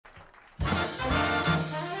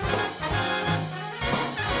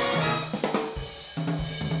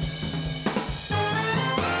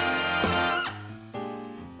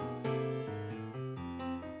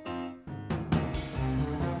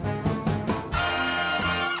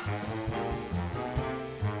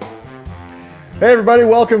Hey everybody,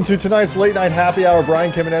 welcome to tonight's Late Night Happy Hour.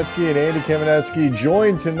 Brian Kamenetsky and Andy Kamenetsky,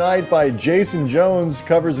 joined tonight by Jason Jones,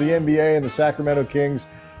 covers the NBA and the Sacramento Kings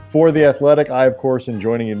for The Athletic. I, of course, am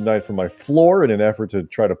joining you tonight from my floor in an effort to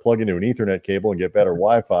try to plug into an Ethernet cable and get better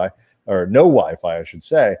Wi-Fi, or no Wi-Fi, I should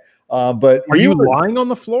say. But are you lying on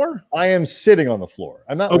the floor? I am sitting on the floor.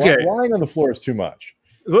 I'm not lying on the floor is too much.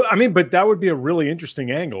 I mean, but that would be a really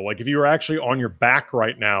interesting angle. Like if you were actually on your back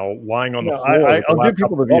right now, lying on the floor. I'll give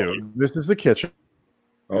people the view. This is the kitchen.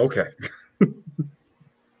 Okay.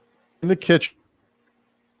 In the kitchen.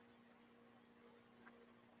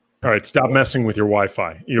 All right, stop messing with your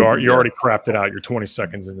Wi-Fi. You already crapped it out. You're 20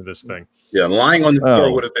 seconds into this thing. Yeah, lying on the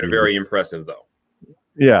floor would have been very impressive, though.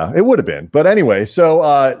 Yeah, it would have been. But anyway, so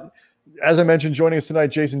as I mentioned, joining us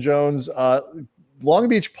tonight, Jason Jones. Long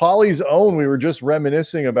Beach Poly's own, we were just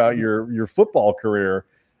reminiscing about your football career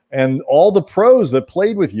and all the pros that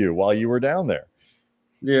played with you while you were down there.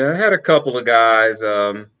 Yeah, I had a couple of guys.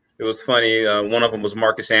 It was funny. One of them was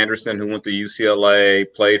Marcus Anderson, who went to UCLA,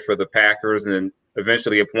 played for the Packers, and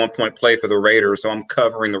eventually at one point played for the Raiders. So I'm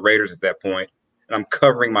covering the Raiders at that point, and I'm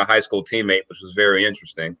covering my high school teammate, which was very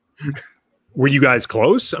interesting. Were you guys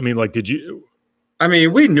close? I mean, like, did you? I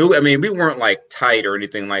mean, we knew. I mean, we weren't like tight or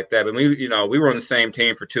anything like that, but we were on the same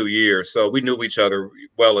team for 2 years, so we knew each other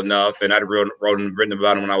well enough. And I'd written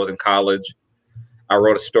about him when I was in college. I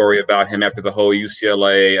wrote a story about him after the whole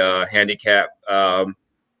UCLA handicap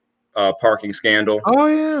parking scandal. Oh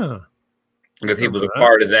yeah, because he was a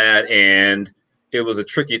part of that, and it was a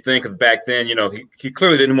tricky thing because back then, he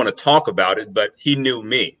clearly didn't want to talk about it, but he knew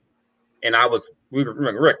me, and we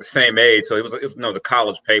were at the same age, so it was the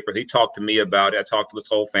college papers. He talked to me about it. I talked to his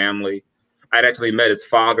whole family. I'd actually met his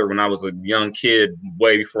father when I was a young kid,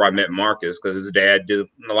 way before I met Marcus, because his dad did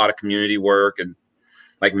a lot of community work and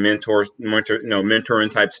like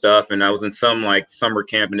mentoring type stuff. And I was in some like summer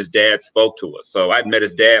camp, and his dad spoke to us. So I'd met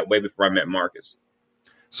his dad way before I met Marcus.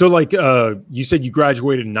 So like you said, you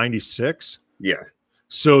graduated in '96. Yeah.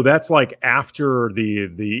 So that's like after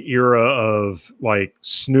the era of like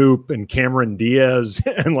Snoop and Cameron Diaz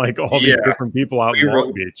and like all these different people out in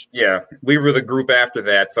Long Beach. Yeah, we were the group after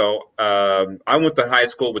that. So I went to high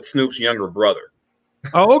school with Snoop's younger brother.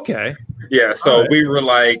 Oh, okay. Yeah, so we were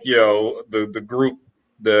like, the group,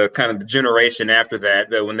 the kind of the generation after that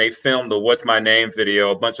when they filmed the What's My Name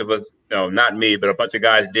video, a bunch of us, not me, but a bunch of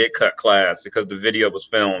guys did cut class because the video was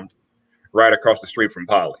filmed right across the street from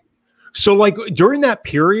Poly. So like during that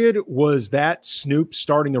period, was that Snoop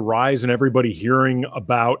starting to rise and everybody hearing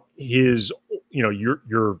about his,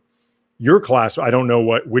 your class? I don't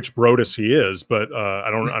know which Brodus he is, but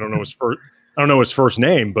I don't know his first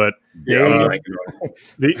name, but the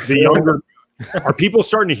younger, are people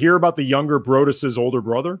starting to hear about the younger Brodus's older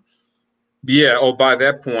brother? Yeah. Oh, by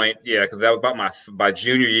that point, yeah, because that was about my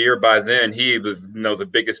junior year. By then, he was the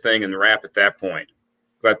biggest thing in rap at that point.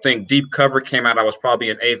 I think Deep Cover came out. I was probably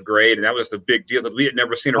in 8th grade, and that was the big deal because we had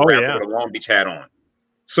never seen a rapper with a Long Beach hat on.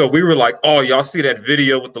 So we were like, "Oh, y'all see that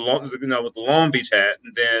video with the Long Beach hat?"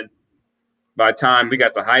 And then by the time we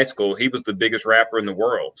got to high school, he was the biggest rapper in the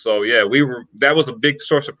world. So yeah, that was a big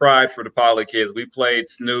source of pride for the Poly kids. We played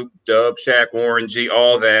Snoop, Dub, Shaq, Warren G,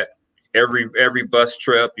 all that every bus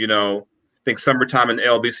trip. I think Summertime in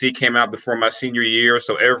LBC came out before my senior year,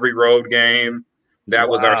 so every road game that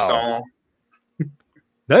was our song.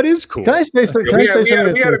 That is cool. Can I say something? We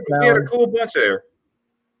had a cool bunch there.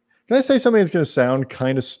 Can I say something that's going to sound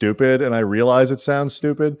kind of stupid? And I realize it sounds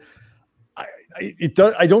stupid.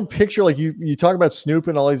 I don't picture, like you talk about Snoop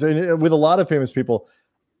and all these, with a lot of famous people,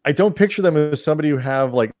 I don't picture them as somebody who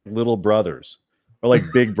have like little brothers or like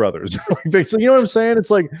big brothers. So you know what I'm saying?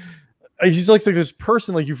 It's like he's like this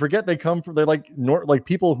person, like you forget they're like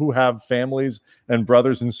people who have families and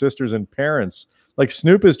brothers and sisters and parents. Like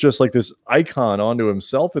Snoop is just like this icon onto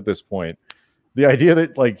himself at this point. The idea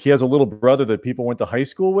that like he has a little brother that people went to high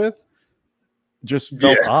school with just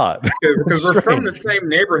felt odd. Because we're from the same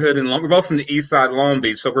neighborhood we're both from the east side of Long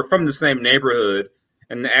Beach. So we're from the same neighborhood.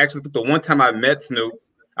 And actually the one time I met Snoop,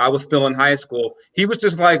 I was still in high school. He was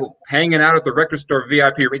just like hanging out at the record store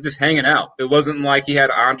VIP, just hanging out. It wasn't like he had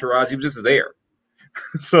an entourage. He was just there.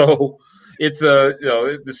 So it's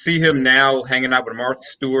to see him now hanging out with Martha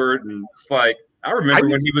Stewart, and it's like, I remember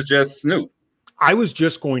when he was just Snoop. I was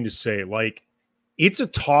just going to say, like, it's a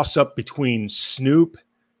toss-up between Snoop,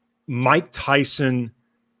 Mike Tyson,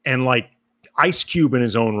 and like Ice Cube in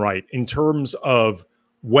his own right in terms of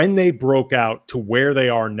when they broke out to where they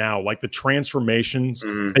are now, like the transformations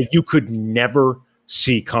that you could never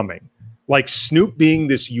see coming. Like Snoop being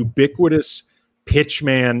this ubiquitous pitch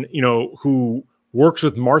man, who works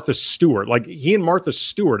with Martha Stewart. Like he and Martha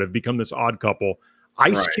Stewart have become this odd couple.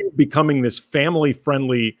 Ice Cube becoming this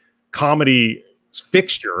family-friendly comedy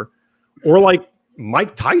fixture, or like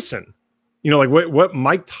Mike Tyson, like what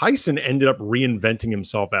Mike Tyson ended up reinventing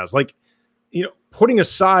himself as, like, putting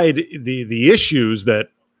aside the issues that,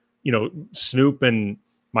 Snoop and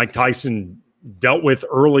Mike Tyson dealt with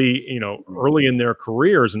early in their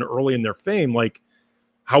careers and early in their fame, like,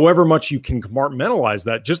 however much you can compartmentalize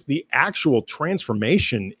that, just the actual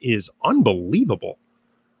transformation is unbelievable.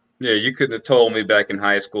 Yeah, you couldn't have told me back in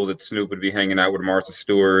high school that Snoop would be hanging out with Martha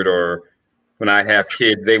Stewart, or when I have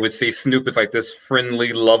kids, they would see Snoop as like this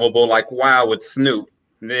friendly, lovable, like, wow, it's Snoop.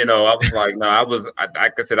 I was like, no,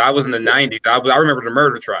 like I said, I was in the 90s. I remember the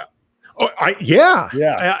murder trial. Oh, yeah,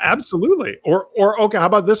 absolutely. Or okay, how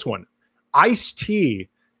about this one? Ice-T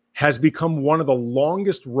has become one of the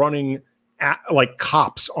longest running like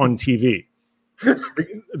cops on TV.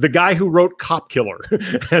 The guy who wrote Cop Killer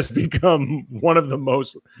has become one of the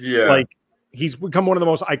most, he's become one of the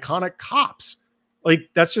most iconic cops. Like,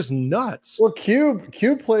 that's just nuts. Well,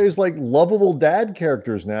 Cube plays like lovable dad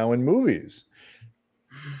characters now in movies.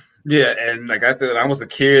 Yeah, and like I said, when I was a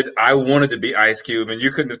kid, I wanted to be Ice Cube, and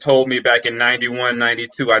you couldn't have told me back in 91,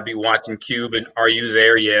 92, I'd be watching Cube and Are You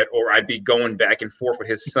There Yet? Or I'd be going back and forth with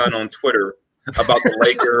his son on Twitter about the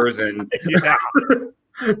Lakers and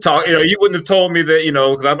talk. You wouldn't have told me that,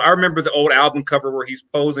 because I remember the old album cover where he's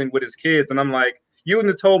posing with his kids, and I'm like, you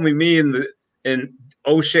wouldn't have told me and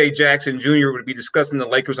O'Shea Jackson Jr. would be discussing the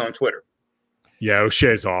Lakers on Twitter. Yeah,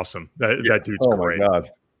 O'Shea's awesome. That dude's great. My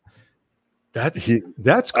God. That's crazy.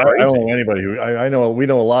 I don't know anybody who I know. We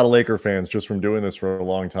know a lot of Laker fans just from doing this for a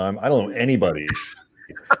long time. I don't know anybody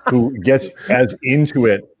who gets as into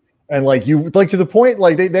it. And like to the point,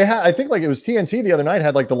 like they had, I think like it was TNT the other night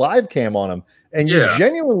had like the live cam on him, and you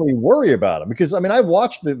genuinely worry about him because I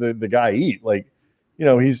watched the guy eat, like,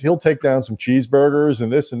 he'll take down some cheeseburgers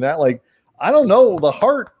and this and that. Like, I don't know, the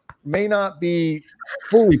heart may not be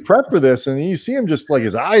fully prepped for this, and you see him just like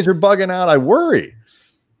his eyes are bugging out. I worry.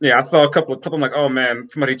 Yeah, I saw a couple. I'm like, oh man,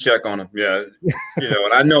 somebody check on him. Yeah,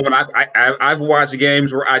 and I know when I've watched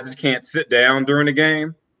games where I just can't sit down during the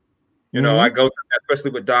game. I go through that, especially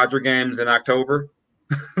with Dodger games in October.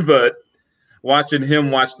 But watching him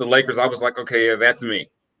watch the Lakers, I was like, okay, yeah, that's me.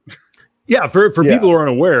 Yeah, for people who are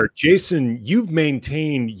unaware, Jason, you've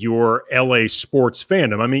maintained your LA sports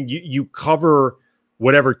fandom. You cover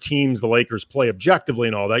whatever teams the Lakers play objectively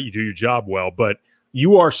and all that. You do your job well, but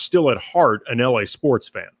you are still at heart an LA sports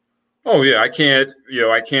fan. Oh yeah, I can't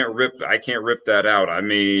rip that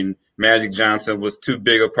out. Magic Johnson was too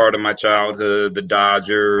big a part of my childhood. The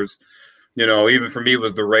Dodgers, even for me it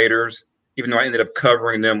was the Raiders. Even though I ended up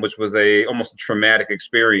covering them, which was almost a traumatic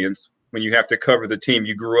experience when you have to cover the team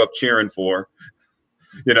you grew up cheering for.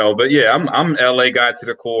 But yeah, I'm LA guy to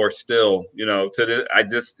the core still.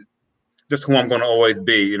 Just who I'm going to always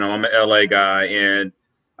be. I'm an LA guy, and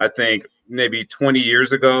I think maybe 20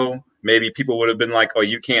 years ago, maybe people would have been like, oh,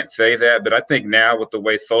 you can't say that. But I think now with the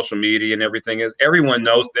way social media and everything is, everyone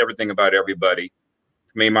knows everything about everybody.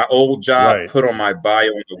 My old job put on my bio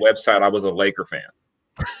on the website, I was a Laker fan.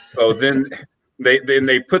 So then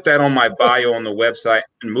they put that on my bio on the website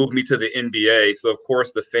and moved me to the NBA. So, of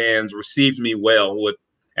course, the fans received me well with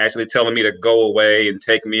actually telling me to go away and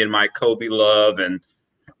take me and my Kobe love. And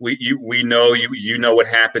we know you know what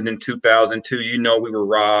happened in 2002. We were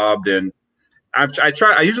robbed, and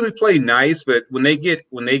I usually play nice, but when they get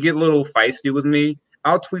a little feisty with me,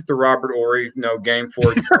 I'll tweet the Robert Horry, game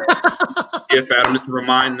 4 if Adam, just to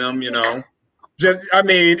remind them,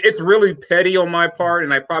 it's really petty on my part,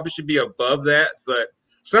 and I probably should be above that, but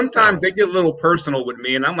sometimes they get a little personal with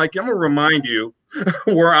me, and I'm like, I'm gonna remind you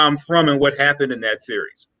where I'm from and what happened in that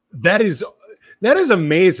series. That is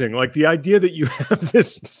amazing. Like, the idea that you have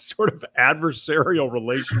this sort of adversarial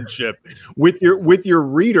relationship with your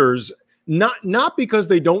readers, not because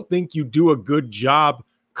they don't think you do a good job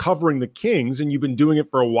covering the Kings, and you've been doing it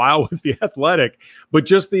for a while with The Athletic, but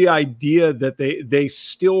just the idea that they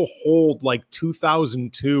still hold like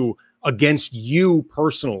 2002 against you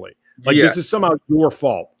personally. Like, this is somehow your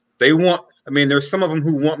fault. There's some of them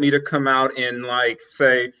who want me to come out and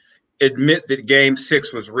admit that Game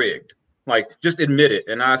 6 was rigged. Like, just admit it.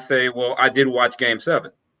 And I say, well, I did watch Game 7.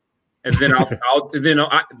 And then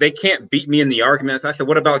they can't beat me in the arguments. I said,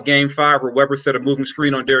 what about Game 5 where Weber set a moving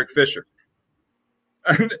screen on Derek Fisher?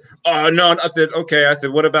 No, I said, okay. I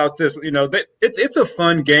said, what about this? It's a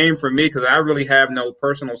fun game for me because I really have no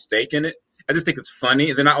personal stake in it. I just think it's funny.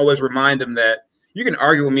 And then I always remind them that you can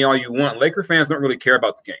argue with me all you want. Laker fans don't really care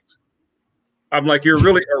about the Kings. I'm like, you're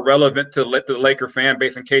really irrelevant to the Laker fan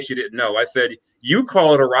base, in case you didn't know. I said, you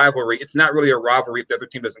call it a rivalry. It's not really a rivalry if the other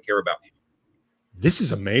team doesn't care about you. This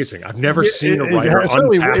is amazing. I've never seen a It writer unpack a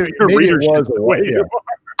maybe it readership was the way you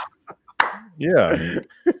Yeah.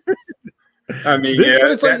 I mean,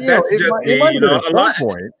 But it's like, that's just it might have been at a some lot.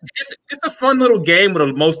 point. It's a fun little game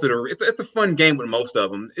with most of the. It's a fun game with most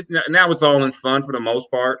of them. Now it's all in fun for the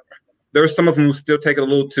most part. There's some of them who still take it a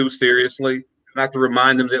little too seriously. And I have to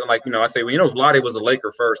remind them that, like, I say, well, Vlade was a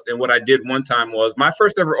Laker first. And what I did one time was my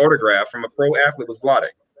first ever autograph from a pro athlete was Vlade.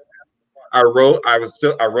 I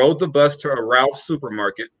rode the bus to a Ralph's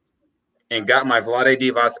supermarket and got my Vlade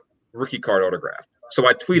Divac rookie card autographed. So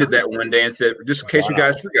I tweeted that one day and said, just in case you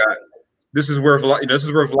guys forgot, this is where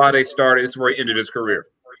Vlade started. This is where he ended his career.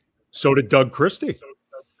 So did Doug Christie.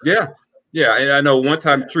 Yeah. And I know one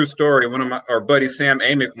time, true story, our buddy Sam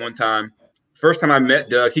Amick one time, first time I met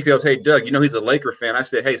Doug, he goes, "Hey, Doug, he's a Laker fan." I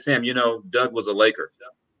said, "Hey, Sam, Doug was a Laker."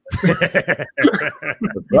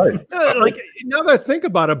 Right. Like, now that I think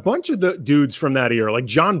about it, a bunch of the dudes from that era, like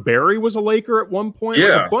John Barry was a Laker at one point.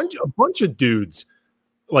 Yeah. Like a bunch of dudes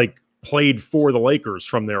like played for the Lakers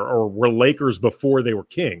from there, or were Lakers before they were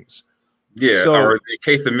Kings. Yeah. So, or in the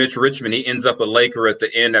case of Mitch Richmond, he ends up a Laker at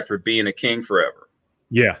the end after being a King forever.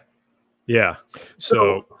 Yeah.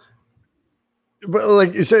 So but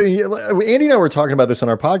like you say, Andy and I were talking about this on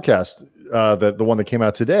our podcast, the one that came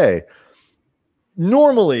out today.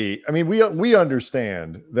 Normally, I mean, we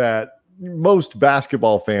understand that most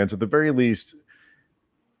basketball fans, at the very least,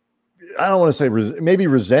 I don't want to say maybe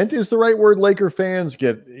resent is the right word. Laker fans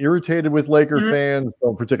get irritated with Laker fans,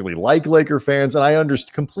 don't particularly like Laker fans, and I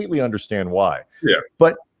completely understand why. Yeah,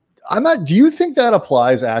 but I'm not. Do you think that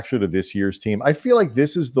applies actually to this year's team? I feel like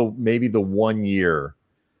this is maybe the one year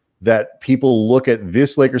that people look at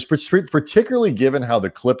this Lakers, particularly given how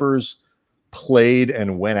the Clippers played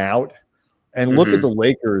and went out, and look at the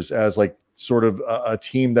Lakers as like sort of a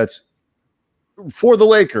team that's, for the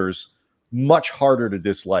Lakers, much harder to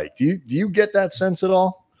dislike. Do you get that sense at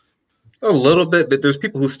all? A little bit, but there's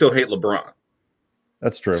people who still hate LeBron.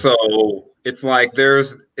 That's true. So it's like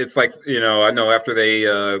I know after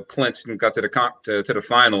they clinched and got to the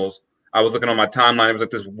finals, I was looking on my timeline. It was like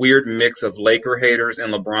this weird mix of Laker haters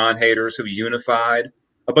and LeBron haters who unified.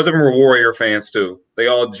 A bunch of them were Warrior fans too. They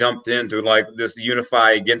all jumped into like this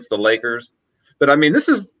unify against the Lakers. But I mean,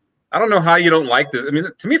 I don't know how you don't like this. I mean,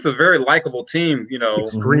 to me, it's a very likable team.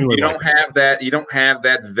 Extremely you don't have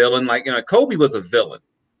that villain. Like, Kobe was a villain.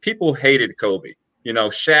 People hated Kobe.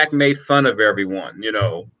 Shaq made fun of everyone.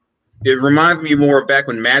 It reminds me more of back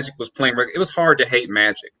when Magic was playing. It was hard to hate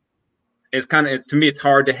Magic. It's to me, it's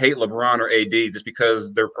hard to hate LeBron or AD just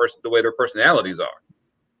because the way their personalities are.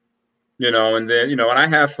 And then, and I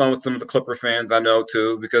have fun with some of the Clipper fans I know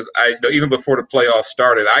too, because even before the playoffs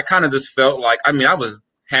started, I kind of just felt like, I was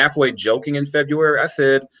halfway joking in February. I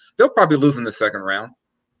said, they'll probably lose in the second round.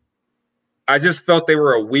 I just felt they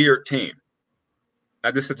were a weird team.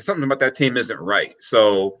 I just said something about that team isn't right.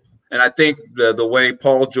 So, and I think the way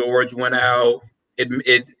Paul George went out,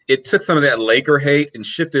 it took some of that Laker hate and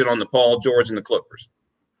shifted it on the Paul George and the Clippers.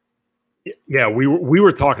 Yeah, we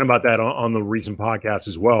were talking about that on the recent podcast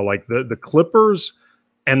as well. Like the Clippers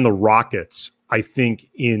and the Rockets, I think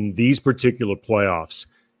in these particular playoffs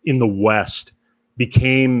in the West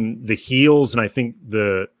became the heels, and I think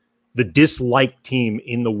the disliked team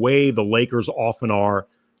in the way the Lakers often are,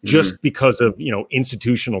 just because of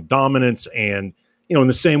institutional dominance, and in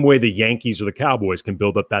the same way the Yankees or the Cowboys can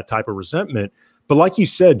build up that type of resentment. But like you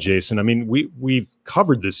said, Jason, I mean, we've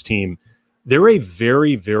covered this team. They're a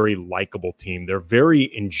very, very likable team. They're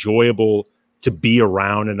very enjoyable to be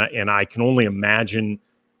around, and I can only imagine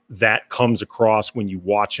that comes across when you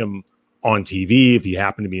watch them on TV, if you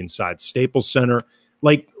happen to be inside Staples Center.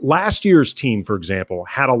 Like last year's team, for example,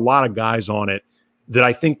 had a lot of guys on it that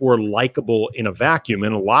I think were likable in a vacuum,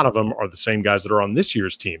 and a lot of them are the same guys that are on this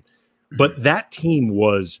year's team. But that team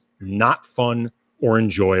was not fun or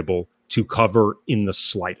enjoyable to cover in the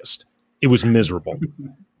slightest. It was miserable.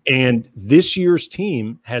 And this year's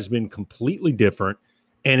team has been completely different,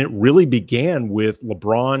 and it really began with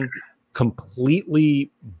LeBron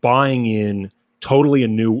completely buying in totally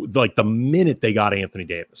anew, like the minute they got Anthony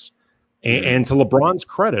Davis. And to LeBron's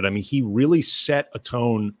credit, I mean, he really set a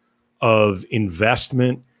tone of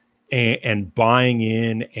investment and buying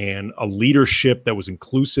in, and a leadership that was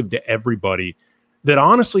inclusive to everybody that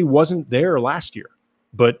honestly wasn't there last year.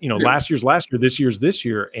 But, last year's last year, this year's this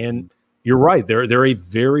year. And you're right. They're a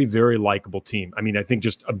very, very likable team. I mean, I think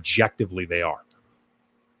just objectively they are.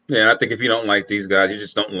 Yeah, I think if you don't like these guys, you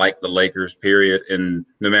just don't like the Lakers, period. And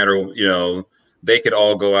no matter, they could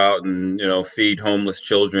all go out and, feed homeless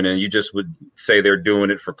children, and you just would say they're doing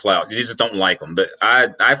it for clout. You just don't like them. But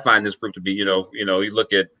I find this group to be, you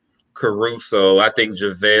look at Caruso, I think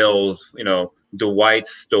JaVale's,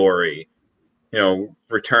 Dwight's story,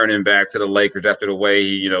 returning back to the Lakers after the way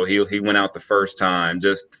he went out the first time.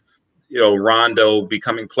 Just Rondo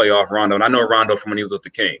becoming playoff Rondo, and I know Rondo from when he was with the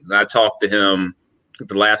Kings. I talked to him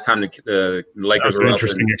the last time the Lakers were an up.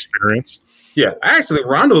 Interesting experience. Yeah, actually,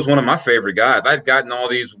 Rondo was one of my favorite guys. I'd gotten all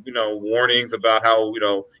these warnings about how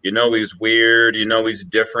he's weird, he's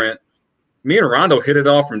different. Me and Rondo hit it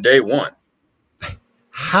off from day one.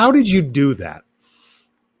 How did you do that?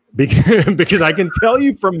 Because I can tell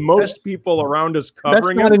you from most people around us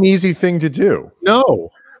covering that's not an easy thing to do. No,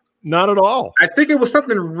 not at all. I think it was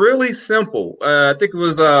something really simple. I think it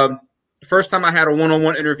was the first time I had a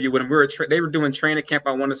one-on-one interview with him. They were doing training camp,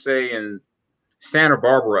 I want to say, in Santa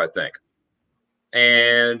Barbara, I think.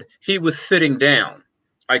 And he was sitting down.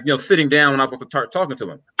 Sitting down when I was about to start talking to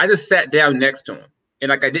him. I just sat down next to him,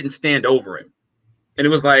 and I didn't stand over him. And it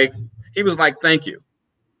was like, he was like, "Thank you."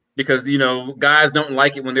 Because, guys don't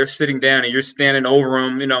like it when they're sitting down and you're standing over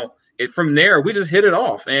them. From there, we just hit it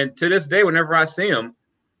off. And to this day, whenever I see him,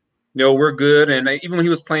 we're good. And even when he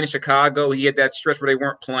was playing in Chicago, he had that stretch where they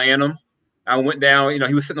weren't playing him. I went down,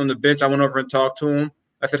 he was sitting on the bench. I went over and talked to him.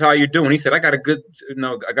 I said, "How you doing?" He said, I got a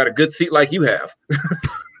good seat like you have.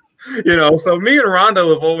 So me and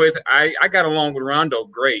Rondo have always, I got along with Rondo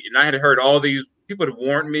great. And I had heard all these people have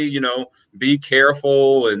warned me, be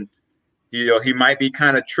careful, and he might be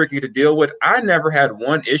kind of tricky to deal with. I never had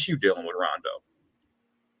one issue dealing with Rondo.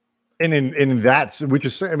 And in that, which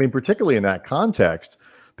is, particularly in that context,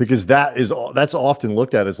 because that's often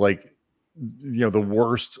looked at as like, the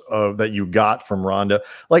worst that you got from Rondo.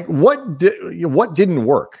 Like what didn't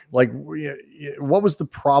work? Like what was the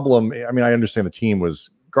problem? I understand the team was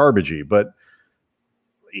garbagey, but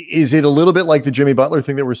is it a little bit like the Jimmy Butler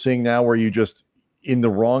thing that we're seeing now, where you just, in the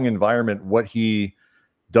wrong environment, what he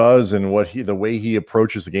does and the way he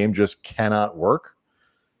approaches the game just cannot work?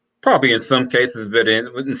 Probably in some cases, but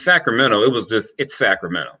in Sacramento, it's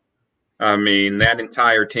Sacramento. That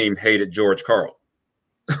entire team hated George Karl.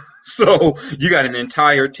 So you got an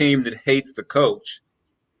entire team that hates the coach.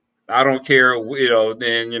 I don't care, and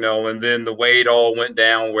then the way it all went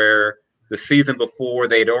down, where the season before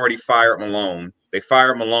they'd already fired Malone. They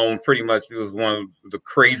fired Malone pretty much. It was one of the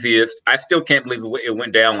craziest. I still can't believe it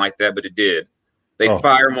went down like that, but it did. They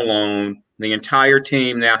fired Malone. The entire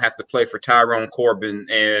team now has to play for Tyrone Corbin.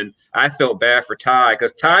 And I felt bad for Ty,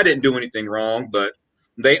 because Ty didn't do anything wrong, but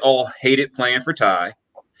they all hated playing for Ty.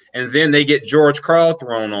 And then they get George Karl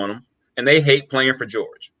thrown on them, and they hate playing for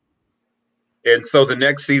George. And so the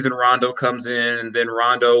next season, Rondo comes in, and then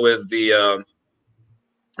Rondo is the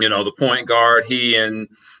point guard. He and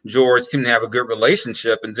George seem to have a good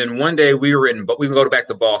relationship. And then one day we go back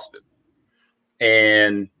to Boston,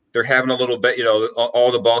 and they're having a little bit,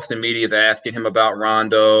 all the Boston media is asking him about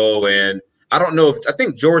Rondo. And I don't know I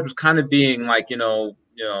think George was kind of being like,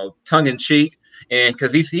 tongue in cheek. And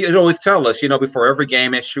because he'd always tell us, before every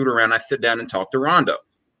game at shoot around, I sit down and talk to Rondo.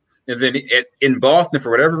 And then in Boston, for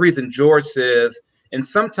whatever reason, George says, and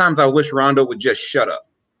sometimes I wish Rondo would just shut up.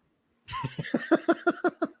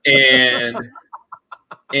 and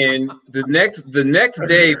the next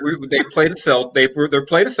day they play the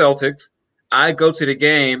Celtics. I go to the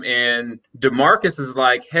game, and DeMarcus is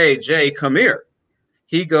like, "Hey, Jay, come here."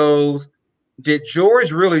 He goes, "Did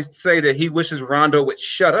George really say that he wishes Rondo would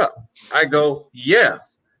shut up?" I go, "Yeah."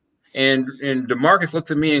 And DeMarcus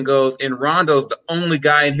looks at me and goes, "And Rondo's the only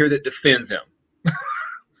guy in here that defends him."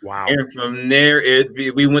 Wow. And from there,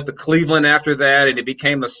 we went to Cleveland after that, and it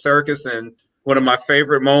became a circus. And one of my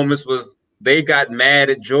favorite moments was they got mad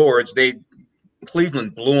at George.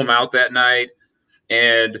 Cleveland blew him out that night,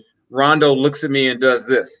 and Rondo looks at me and does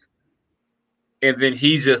this. And then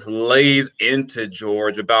he just lays into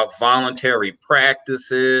George about voluntary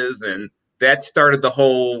practices. And that started the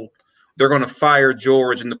whole, they're going to fire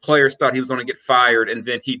George. And the players thought he was going to get fired. And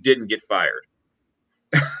then he didn't get fired.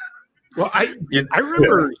 Well, I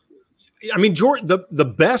remember, George,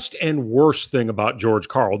 the best and worst thing about George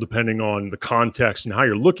Karl, depending on the context and how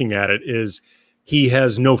you're looking at it, is he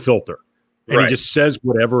has no filter. And He just says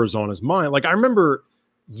whatever is on his mind. Like I remember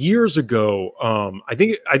years ago, I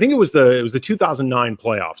think it was the 2009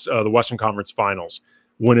 playoffs, the Western Conference Finals,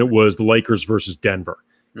 when it was the Lakers versus Denver.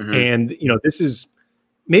 Mm-hmm. And this is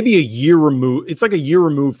maybe a year removed. It's like a year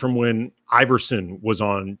removed from when Iverson was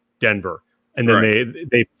on Denver, and then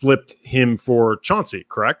they flipped him for Chauncey.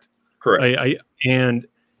 Correct. And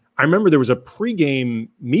I remember there was a pregame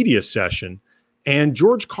media session, and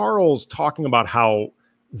George Karl's talking about how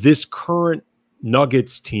this current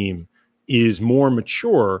Nuggets team is more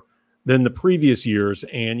mature than the previous years.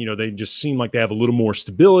 And, they just seem like they have a little more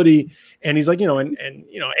stability. And he's like, and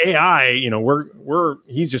AI,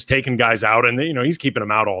 he's just taking guys out and, he's keeping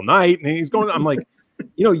them out all night. And he's going, I'm like,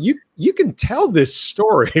 you can tell this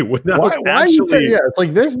story without why actually. Yeah, it's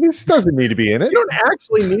like this doesn't need to be in it. You don't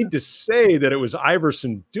actually need to say that it was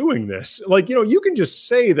Iverson doing this. Like, you can just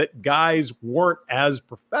say that guys weren't as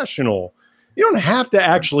professional. You don't have to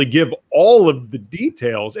actually give all of the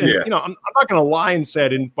details. And, I'm not going to lie and say I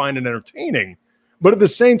didn't find it entertaining. But at the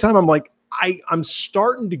same time, I'm like, I'm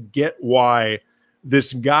starting to get why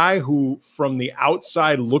this guy who from the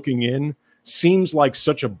outside looking in seems like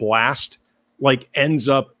such a blast, like ends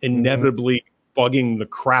up inevitably bugging the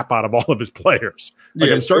crap out of all of his players.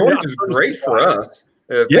 Like, George is great for us.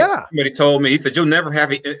 Somebody told me, he said, you'll never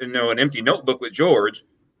have an empty notebook with George.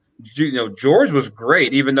 George was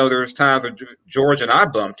great, even though there was times where George and I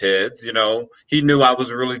bumped heads. He knew I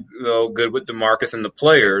was really good with DeMarcus and the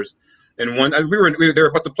players. And when they were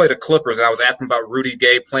about to play the Clippers, I was asking about Rudy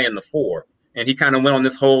Gay playing the 4. And he kind of went on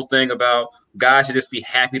this whole thing about guys should just be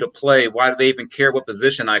happy to play. Why do they even care what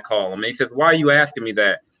position I call them? And he says, why are you asking me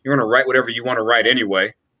that? You're going to write whatever you want to write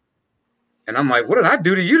anyway. And I'm like, what did I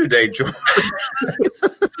do to you today, George?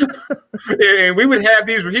 And we would have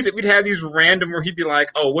we'd have these random where he'd be like,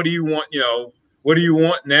 oh, what do you want? What do you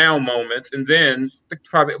want now moments? And then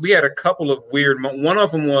we had a couple of weird one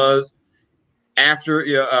of them was after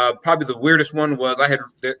probably the weirdest one was I had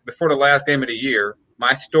before the last game of the year,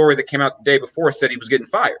 my story that came out the day before said he was getting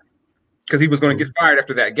fired because he was going to get fired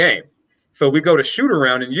after that game. So we go to shoot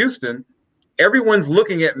around in Houston. Everyone's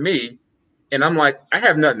looking at me, and I'm like, I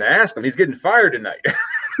have nothing to ask him. He's getting fired tonight.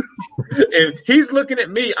 And he's looking at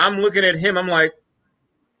me. I'm looking at him. I'm like,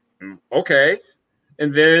 okay.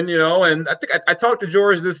 And then, and I think I talked to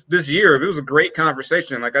George this year. It was a great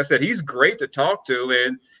conversation. Like I said, he's great to talk to,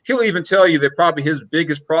 and he'll even tell you that probably his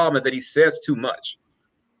biggest problem is that he says too much.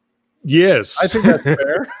 Yes, I think that's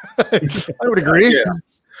fair. I would agree. Yeah.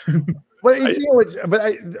 But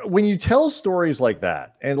when you tell stories like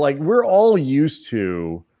that, and like we're all used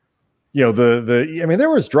to, there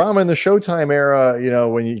was drama in the Showtime era,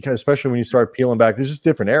 especially when you start peeling back, there's just a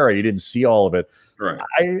different era. You didn't see all of it. Right.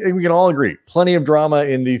 I think we can all agree. Plenty of drama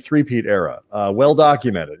in the three-peat era, well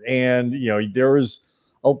documented, and there was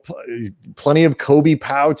plenty of Kobe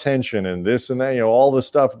Pow tension and this and that. All the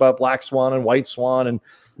stuff about Black Swan and White Swan and.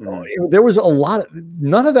 There was a lot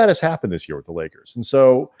none of that has happened this year with the Lakers. And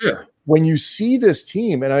so when you see this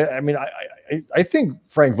team, and I think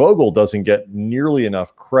Frank Vogel doesn't get nearly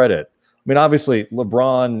enough credit. I mean, obviously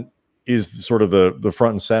LeBron is sort of the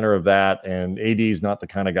front and center of that. And AD is not the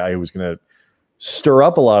kind of guy who was going to stir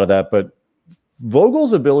up a lot of that, but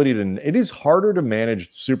Vogel's ability it is harder to manage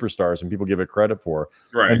superstars than people give it credit for.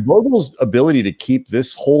 Right. And Vogel's ability to keep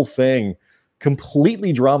this whole thing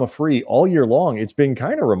completely drama-free all year long. It's been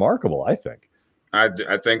kind of remarkable, I think. I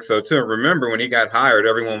think so too. Remember when he got hired,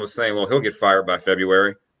 everyone was saying, well, he'll get fired by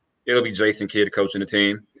February. It'll be Jason Kidd coaching the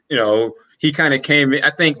team. He kind of came in,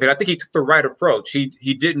 I think he took the right approach.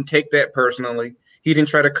 He didn't take that personally. He didn't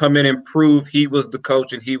try to come in and prove he was the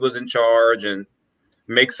coach and he was in charge and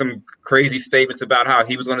make some crazy statements about how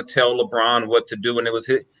he was going to tell LeBron what to do. And it was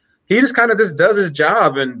he just kind of just does his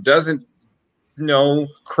job and doesn't,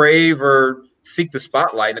 crave or seek the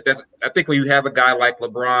spotlight. And I think when you have a guy like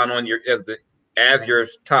LeBron on as your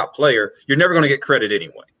top player, you're never going to get credit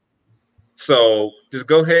anyway. So just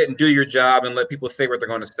go ahead and do your job and let people say what they're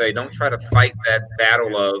going to say. Don't try to fight that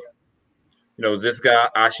battle of, this guy,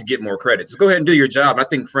 I should get more credit. Just go ahead and do your job. I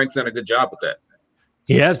think Frank's done a good job with that.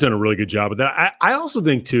 He has done a really good job with that. I also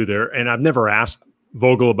think too and I've never asked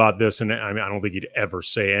Vogel about this, and I don't think he'd ever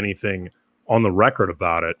say anything on the record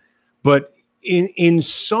about it, but in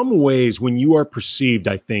some ways, when you are perceived,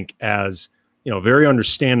 I think, as, very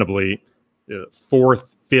understandably,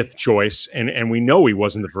 fourth, fifth choice, and we know he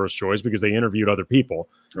wasn't the first choice because they interviewed other people.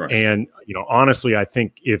 Right. And, honestly, I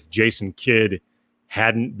think if Jason Kidd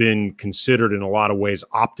hadn't been considered in a lot of ways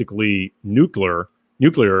optically nuclear,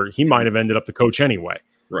 he might have ended up the coach anyway.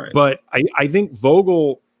 Right. But I think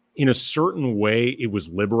Vogel, in a certain way, it was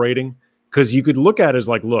liberating because you could look at it as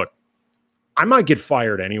like, look, I might get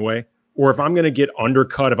fired anyway. Or if I'm going to get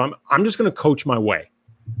undercut, I'm just going to coach my way.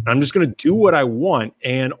 I'm just going to do what I want.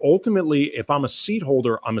 And ultimately, if I'm a seat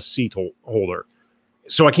holder, I'm a seat holder.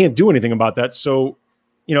 So I can't do anything about that. So,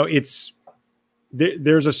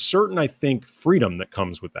 there's a certain, I think, freedom that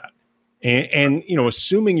comes with that. And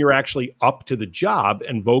assuming you're actually up to the job,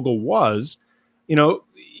 and Vogel was,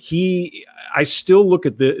 I still look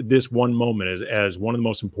at this one moment as one of the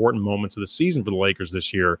most important moments of the season for the Lakers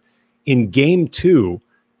this year. In game 2,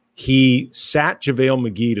 he sat JaVale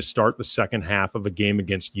McGee to start the second half of a game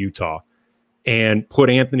against Utah and put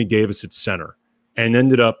Anthony Davis at center and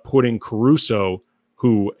ended up putting Caruso,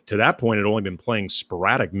 who to that point had only been playing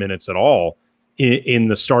sporadic minutes at all, in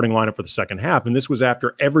the starting lineup for the second half. And this was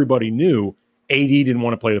after everybody knew AD didn't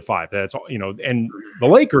want to play the 5. That's all, and the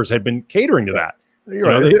Lakers had been catering to that. You're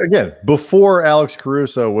right. Again, before Alex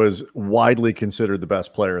Caruso was widely considered the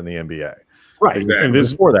best player in the NBA. Right. Exactly. And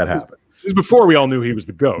this before that happened. This was before we all knew he was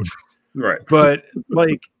the GOAT. Right. But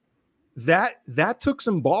like that took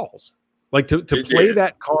some balls. Like to play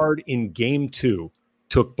that card in game 2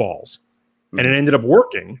 took balls. And it ended up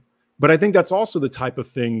working. But I think that's also the type of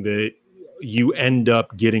thing that you end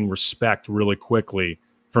up getting respect really quickly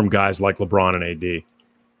from guys like LeBron and AD.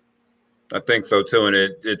 I think so too, and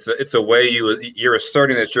it's a way you're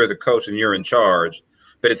asserting that you're the coach and you're in charge,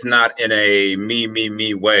 but it's not in a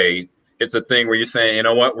me way. It's a thing where you're saying, you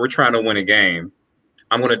know what, we're trying to win a game.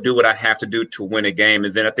 I'm going to do what I have to do to win a game,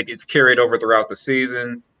 and then I think it's carried over throughout the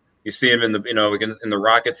season. You see him in the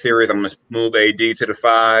Rocket series. I'm going to move AD to the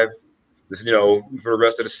 5. This, for the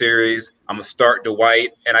rest of the series, I'm going to start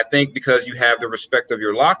Dwight, and I think because you have the respect of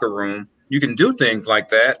your locker room, you can do things like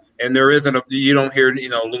that, and you don't hear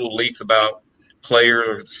little leaks about players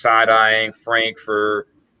or side-eyeing Frank for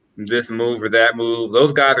this move or that move.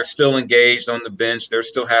 Those guys are still engaged on the bench. They're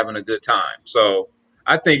still having a good time. So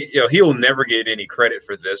I think he'll never get any credit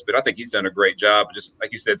for this, but I think he's done a great job. Just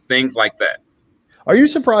like you said, things like that. Are you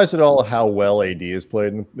surprised at all how well AD has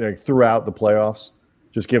played throughout the playoffs,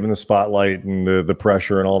 just given the spotlight and the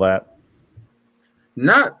pressure and all that?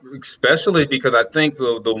 Not especially, because I think he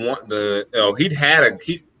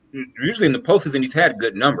usually in the postseason he's had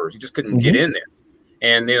good numbers. He just couldn't get in there.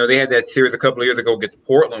 And they had that series a couple of years ago against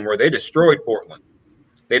Portland where they destroyed Portland.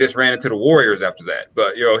 They just ran into the Warriors after that.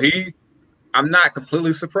 But I'm not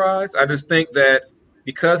completely surprised. I just think that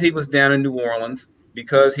because he was down in New Orleans,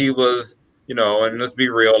 because he was, and let's be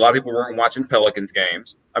real, a lot of people weren't watching Pelicans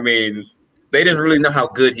games. I mean, they didn't really know how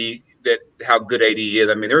good AD is.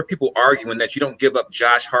 I mean, there were people arguing that you don't give up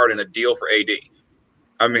Josh Hart in a deal for AD.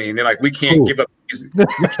 I mean, they're like, we can't give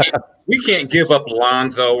up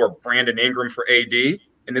Lonzo or Brandon Ingram for AD.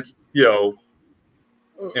 And it's,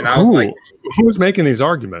 and I was like, who's making these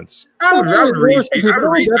arguments? I would read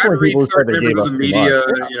certain members of the media,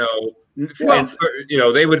 and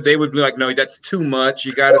they would be like, no, that's too much.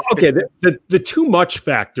 You got to. Okay, the too much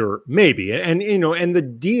factor, maybe, and and the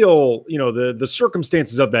deal, the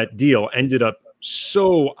circumstances of that deal ended up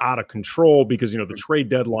so out of control because the trade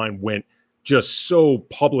deadline went just so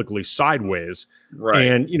publicly sideways, right?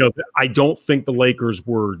 And I don't think the Lakers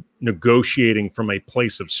were negotiating from a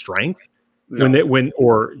place of strength. No.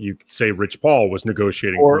 Or you could say Rich Paul was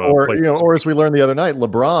negotiating from a place or as we learned the other night,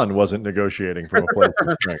 LeBron wasn't negotiating from a place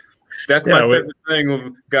of strength. That's my favorite thing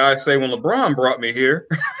when guys say when LeBron brought me here.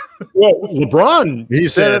 Well, LeBron, he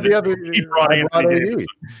said he brought AD.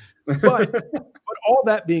 But all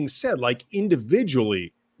that being said, like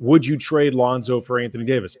individually, would you trade Lonzo for Anthony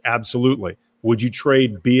Davis? Absolutely. Would you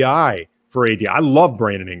trade BI for AD? I love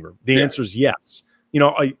Brandon Ingram. The answer is yes.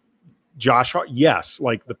 Josh Hart, yes.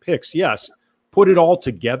 Like the picks, yes. Put it all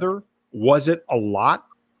together. Was it a lot?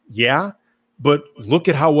 Yeah. But look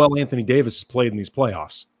at how well Anthony Davis has played in these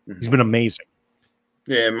playoffs. He's been amazing.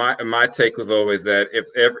 Yeah, my take was always that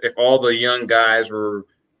if all the young guys were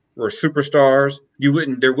superstars,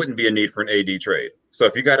 there wouldn't be a need for an AD trade. So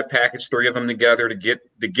if you got to package 3 of them together to get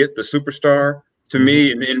the superstar, to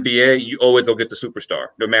me in the NBA, you always go get the superstar,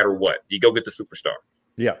 no matter what. You go get the superstar.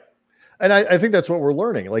 Yeah. And I think that's what we're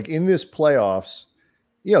learning. Like in this playoffs,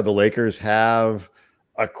 the Lakers have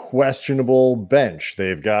a questionable bench.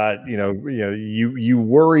 They've got, you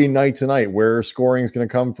worry night to night where scoring is going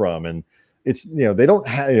to come from. And it's, they don't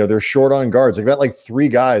have, they're short on guards. They've got like 3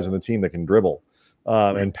 guys on the team that can dribble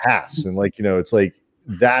and pass. And like, it's like,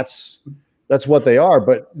 that's what they are,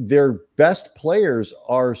 but their best players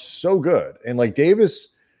are so good. And like Davis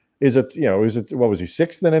is what was he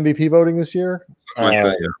 6th in MVP voting this year?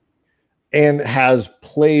 And has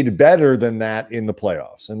played better than that in the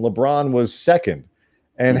playoffs. And LeBron was 2nd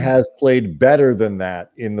and has played better than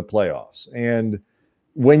that in the playoffs. And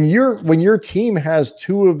when your team has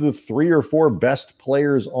 2 of the 3 or 4 best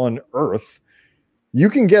players on earth, you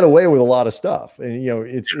can get away with a lot of stuff. And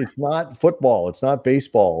it's not football, it's not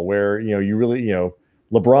baseball where you really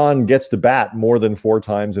LeBron gets to bat more than 4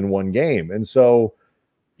 times in one game. And so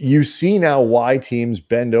you see now why teams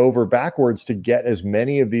bend over backwards to get as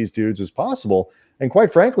many of these dudes as possible. And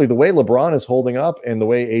quite frankly, the way LeBron is holding up and the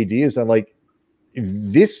way AD is done, like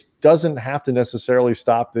this doesn't have to necessarily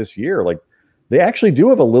stop this year. Like they actually do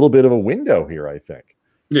have a little bit of a window here, I think.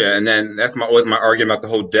 Yeah, and then that's always my argument about the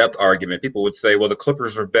whole depth argument. People would say, well, the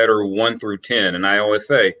Clippers are better 1 through 10. And I always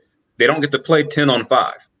say, they don't get to play 10 on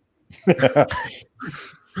 5.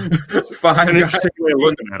 Five an guys, interesting way of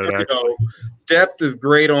looking at it, actually. Depth is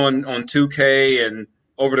great on 2K and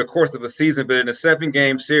over the course of a season, but in a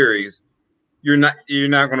 7-game series, you're not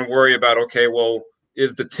going to worry about, okay, well,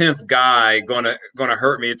 is the 10th guy gonna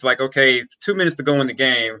hurt me? It's like, okay, 2 minutes to go in the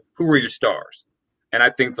game. Who are your stars? And I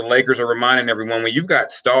think the Lakers are reminding everyone, when you've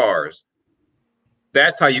got stars,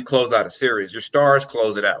 that's how you close out a series. Your stars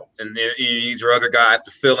close it out, and you need your other guys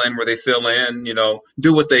to fill in where they fill in.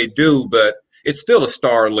 Do what they do, but it's still a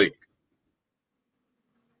star league.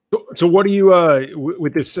 So what do you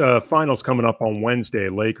with this finals coming up on Wednesday,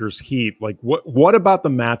 Lakers Heat? Like, what about the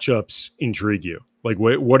matchups intrigue you? Like,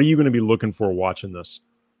 what are you going to be looking for watching this?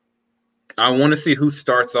 I want to see who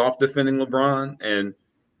starts off defending LeBron and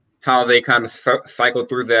how they kind of cycle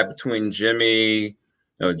through that between Jimmy,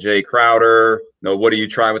 Jay Crowder. What do you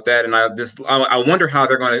try with that? And I wonder how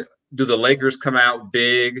they're going to do. The Lakers come out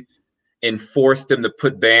big and force them to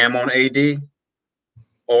put Bam on AD,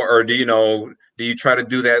 or do you try to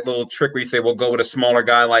do that little trick where you say, we'll go with a smaller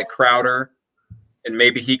guy like Crowder, and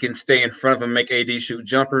maybe he can stay in front of him, make AD shoot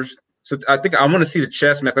jumpers. So I think I want to see the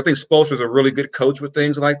chess match. I think Spoelstra's a really good coach with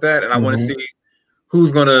things like that, and I want to see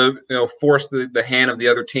who's going to force the hand of the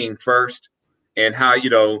other team first, and how do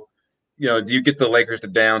you get the Lakers to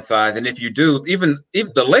downsize? And if you do, even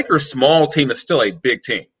the Lakers' small team is still a big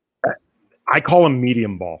team. I call them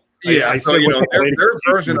medium ball. Yeah, so their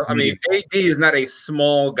version of, AD is not a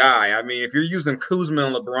small guy. If you're using Kuzma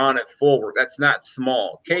and LeBron at forward, that's not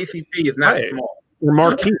small. KCP is not small. Or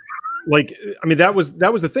Marquise. That was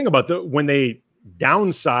the thing about when they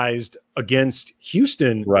downsized against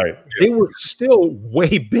Houston. Right. They were still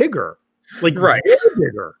way bigger. Way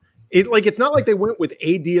bigger. It's not like they went with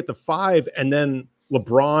AD at the 5 and then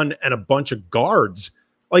LeBron and a bunch of guards.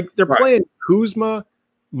 They're playing Kuzma,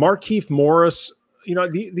 Markieff Morris.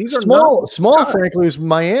 These are small. Frankly, is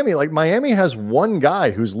Miami. Miami has one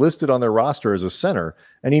guy who's listed on their roster as a center,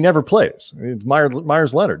 and he never plays. It's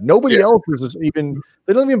Myers Leonard. Nobody else is even.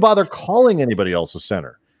 They don't even bother calling anybody else a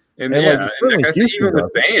center. And even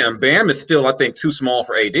with Bam is still, I think, too small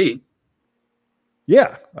for AD.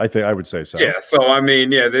 Yeah, I would say so. Yeah, so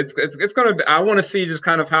it's going to. I want to see just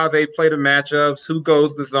kind of how they play the matchups. Who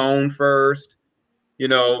goes the zone first?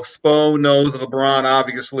 Spo knows LeBron,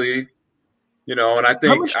 obviously. And I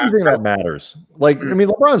think how much do you think that matters?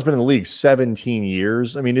 LeBron's been in the league 17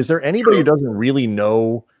 years. Is there anybody who doesn't really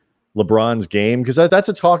know LeBron's game? Because that's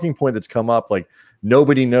a talking point that's come up.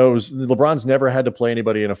 Nobody knows. LeBron's never had to play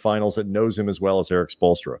anybody in a finals that knows him as well as Erik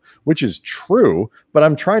Spoelstra, which is true. But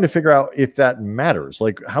I'm trying to figure out if that matters.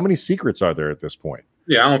 How many secrets are there at this point?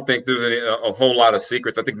 Yeah, I don't think there's a whole lot of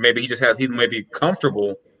secrets. I think maybe he's maybe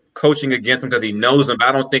comfortable coaching against him because he knows him. But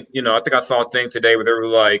I don't think, I think I saw a thing today where they were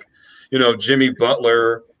like, Jimmy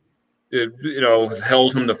Butler,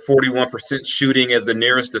 held him to 41% shooting as the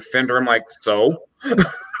nearest defender. I'm like, so?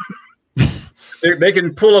 They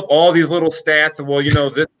can pull up all these little stats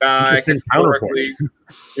of, this guy historically,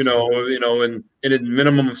 in a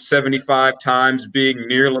minimum of 75 times being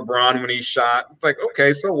near LeBron when he shot. It's like,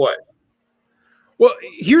 okay, so what? Well,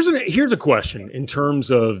 here's a question in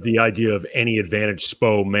terms of the idea of any advantage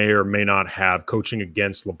Spo may or may not have coaching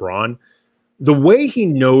against LeBron. The way he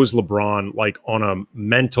knows LeBron, on a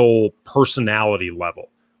mental personality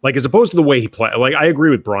level, as opposed to the way he plays. I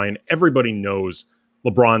agree with Brian. Everybody knows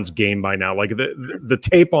LeBron's game by now. The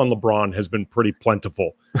tape on LeBron has been pretty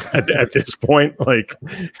plentiful at this point.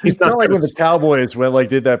 He's not like when the Cowboys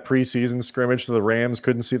did that preseason scrimmage to the Rams,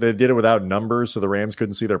 couldn't see. They did it without numbers, so the Rams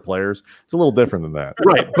couldn't see their players. It's a little different than that,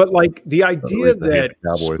 right? But the idea that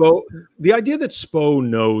Spo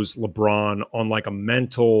knows LeBron on a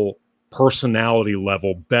mental personality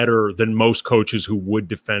level better than most coaches who would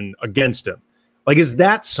defend against him. Is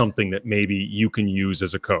that something that maybe you can use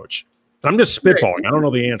as a coach? I'm just spitballing. I don't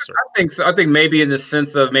know the answer. I think so. I think maybe in the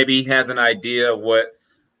sense of maybe he has an idea of what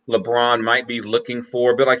LeBron might be looking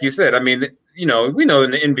for. But like you said, we know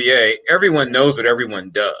in the NBA, everyone knows what everyone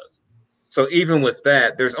does. So even with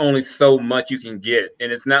that, there's only so much you can get.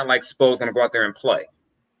 And it's not like Spo's going to go out there and play.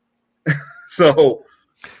 So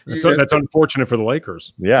that's unfortunate for the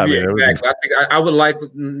Lakers. Yeah, exactly. I think I would like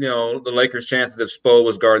the Lakers' chances if Spo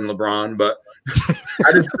was guarding LeBron, but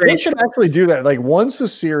I just think they should actually do that. Once a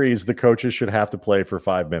series, the coaches should have to play for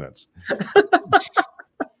 5 minutes.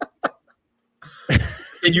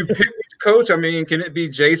 Can you pick which coach? Can it be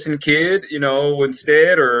Jason Kidd,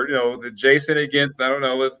 instead, or the Jason against? I don't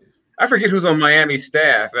know. I forget who's on Miami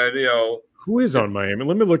staff, and Who is on Miami?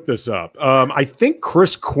 Let me look this up. I think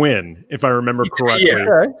Chris Quinn, if I remember correctly. Yeah.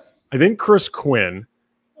 Okay. I think Chris Quinn.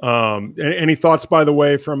 Any thoughts, by the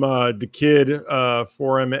way, from the kid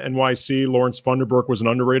for him at NYC? Lawrence Funderburk was an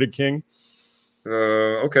underrated king.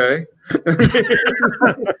 Okay.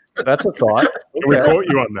 That's a thought. Can we quote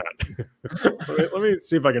you on that? let me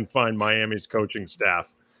see if I can find Miami's coaching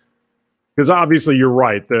staff. Because obviously you're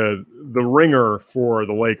right. The ringer for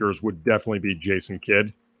the Lakers would definitely be Jason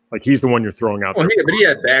Kidd. Like he's the one you're throwing out there. But he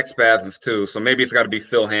had back spasms too, so maybe it's got to be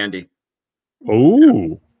Phil Handy.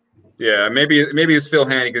 Oh. Yeah, maybe it's Phil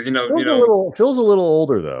Handy because Phil's a little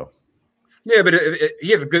older though. Yeah, but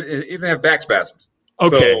he has he doesn't have back spasms.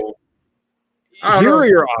 Okay. So, here are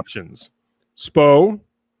your options: Spo,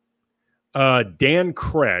 Dan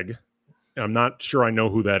Craig. I'm not sure I know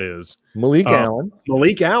who that is. Malik Allen.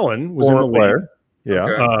 Malik Allen was in the league. Yeah.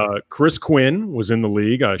 Okay. Chris Quinn was in the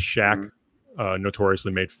league. Shaq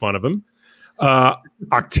notoriously made fun of him.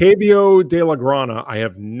 Octavio De La Grana. I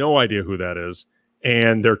have no idea who that is.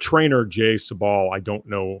 And their trainer, Jay Sabal, I don't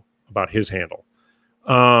know about his handle.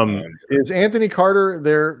 Is Anthony Carter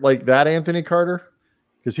there, like that Anthony Carter?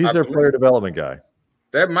 Because he's their player development guy.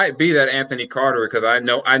 That might be that Anthony Carter because I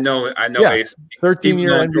know. Yeah,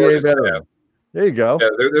 13-year NBA veteran. There you go.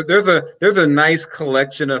 Yeah, there's a nice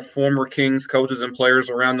collection of former Kings coaches and players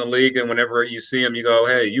around the league, and whenever you see them, you go,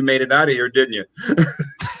 "Hey, you made it out of here, didn't you?"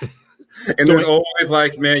 And so, they're always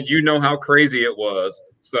like, "Man, you know how crazy it was."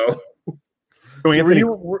 So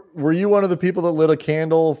were you one of the people that lit a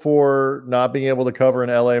candle for not being able to cover an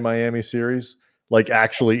LA-Miami series, like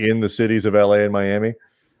actually in the cities of LA and Miami?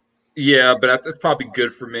 Yeah, but that's probably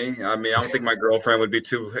good for me. I mean, I don't think my girlfriend would be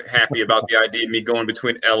too happy about the idea of me going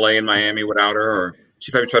between LA and Miami without her, or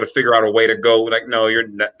she'd probably try to figure out a way to go. Like, no,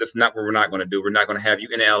 that's not what we're not going to do. We're not going to have you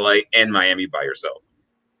in LA and Miami by yourself.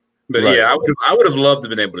 But right. Yeah, I would have loved to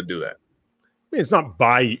have been able to do that. I mean, it's not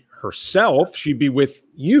by herself. She'd be with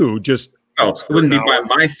you. Just it wouldn't be by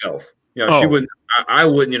myself. She wouldn't. I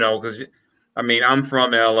wouldn't. Because I mean, I'm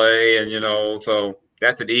from LA, and so.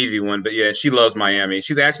 That's an easy one, but yeah, she loves Miami.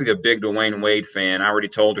 She's actually a big Dwayne Wade fan. I already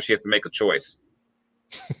told her she has to make a choice.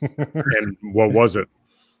 And what was it?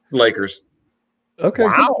 Lakers. Okay.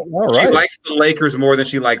 Wow. All right. She likes the Lakers more than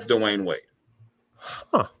she likes Dwayne Wade.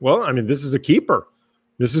 Huh. Well, I mean, this is a keeper.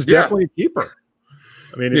 This is definitely a keeper.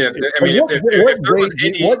 I mean,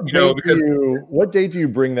 what date do you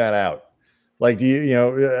bring that out? Like, do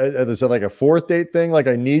is it like a fourth date thing? Like,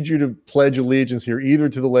 I need you to pledge allegiance here, either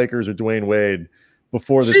to the Lakers or Dwayne Wade.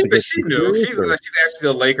 Before this, she knew she's actually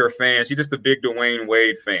a Laker fan. She's just a big Dwayne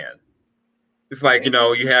Wade fan. It's like you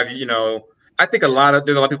have I think there's a lot of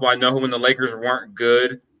people I know who, when the Lakers weren't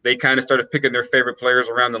good, they kind of started picking their favorite players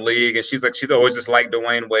around the league, and she's always just liked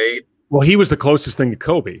Dwayne Wade. Well, he was the closest thing to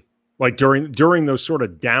Kobe. Like during those sort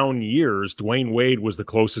of down years, Dwayne Wade was the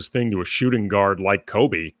closest thing to a shooting guard like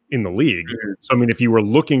Kobe in the league. Mm-hmm. So I mean, if you were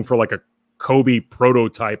looking for like a Kobe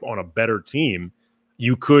prototype on a better team,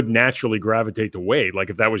 you could naturally gravitate to Wade. Like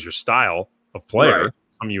if that was your style of player, right.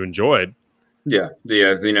 Something you enjoyed. Yeah.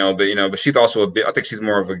 But she's also I think she's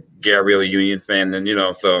more of a Gabrielle Union fan than,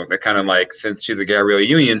 so they're kind of like, since she's a Gabrielle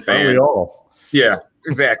Union fan. We all. Yeah,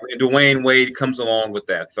 exactly. And Dwayne Wade comes along with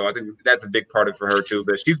that. So I think that's a big part of it for her too,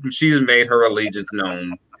 but she's made her allegiance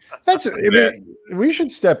known. We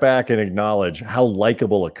should step back and acknowledge how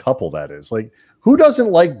likable a couple that is. Like, who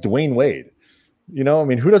doesn't like Dwayne Wade?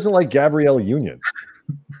 Who doesn't like Gabrielle Union?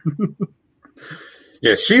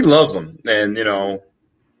 Yeah, she loves them, and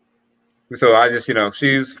so I just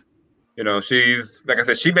she's like I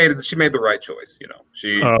said, she made the right choice.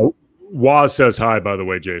 Waz says hi, by the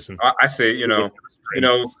way, Jason. I say I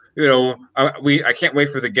can't wait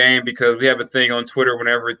for the game because we have a thing on Twitter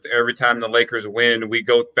every time the Lakers win, we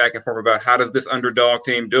go back and forth about how does this underdog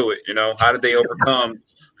team do it? How did they overcome?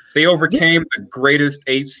 They overcame the greatest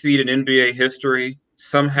 8th seed in NBA history.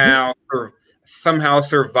 Somehow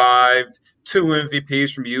survived 2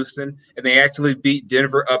 MVPs from Houston, and they actually beat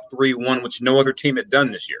Denver up 3-1, which no other team had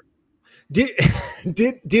done this year.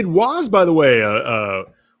 Did Waz, by the way,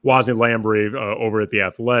 Wazzy Lambrey over at The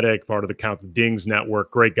Athletic, part of the Count the Dings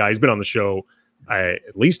network, great guy. He's been on the show at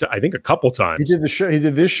least I think a couple times. He did the show. He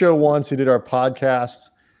did this show once. He did our podcast,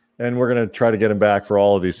 and we're going to try to get him back for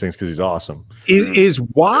all of these things because he's awesome. Is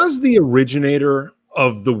Waz the originator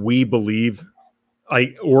of the We Believe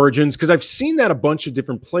origins? Because I've seen that a bunch of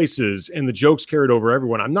different places, and the jokes carried over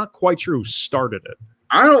everyone. I'm not quite sure who started it.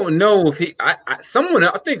 I don't know if I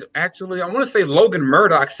think actually I want to say Logan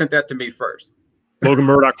Murdoch sent that to me first. Logan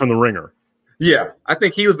Murdoch from The Ringer. Yeah, I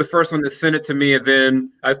think he was the first one to send it to me, and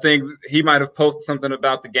then I think he might have posted something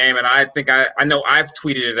about the game, and I think I know I've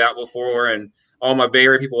tweeted it out before, and all my Bay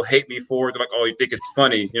Area people hate me for it. They're like, oh, you think it's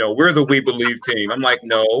funny? You know, we're the We Believe team. I'm like,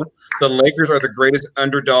 no, the Lakers are the greatest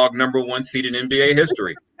underdog #1 seed in NBA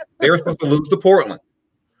history. They were supposed to lose to Portland.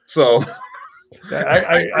 So,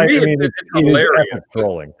 I mean, it's hilarious.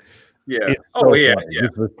 Trolling. Yeah. It's so funny.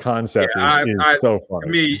 This concept is so funny.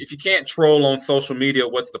 To me, if you can't troll on social media,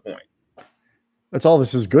 what's the point? That's all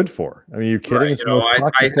this is good for. I mean, are you kidding? Right. It's the most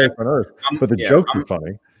toxic place on earth. But the jokes are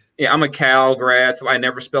funny. Yeah, I'm a Cal grad, so I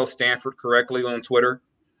never spell Stanford correctly on Twitter.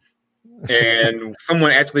 And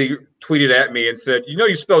someone actually tweeted at me and said, "You know,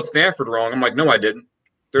 you spelled Stanford wrong." I'm like, "No, I didn't.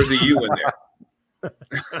 There's a U in there."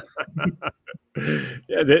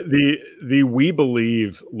 Yeah, the We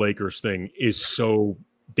Believe Lakers thing is so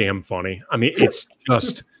damn funny. I mean, it's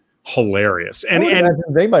just hilarious. And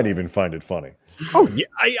they might even find it funny. Oh, yeah,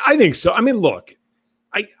 I think so. I mean, look,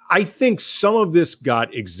 I think some of this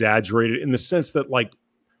got exaggerated in the sense that, like,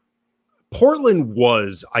 Portland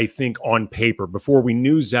was, I think, on paper, before we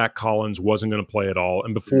knew Zach Collins wasn't going to play at all,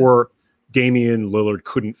 and before Damian Lillard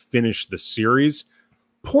couldn't finish the series,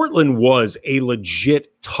 Portland was a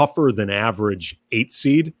legit tougher than average 8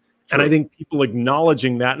 seed. True. And I think people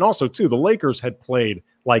acknowledging that, and also, too, the Lakers had played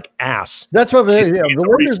like ass. That's what the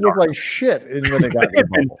Lakers looked like shit when they got in the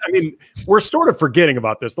bubble. I mean, we're sort of forgetting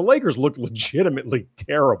about this. The Lakers looked legitimately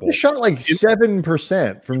terrible. They shot like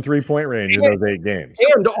 7% from 3-point range in those 8 games.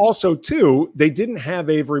 And also, too, they didn't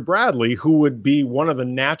have Avery Bradley, who would be one of the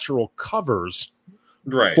natural covers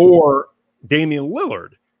for Damian Lillard.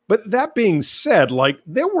 But that being said, like,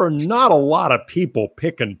 there were not a lot of people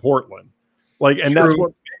picking Portland. Like, and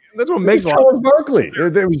True. That's what makes Charles Barkley.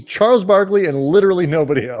 There was Charles Barkley and literally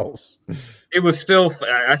nobody else. It was still.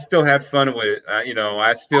 I still had fun with it. I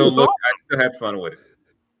still had fun with it.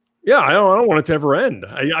 Yeah, I don't want it to ever end.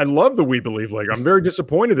 I love the We Believe League. I'm very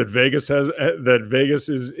disappointed that Vegas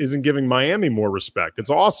isn't giving Miami more respect. It's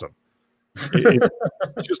awesome. It's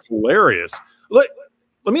just hilarious. Let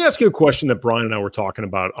me ask you a question that Brian and I were talking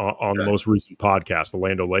about on the most recent podcast, the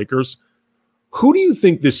Orlando Lakers. Who do you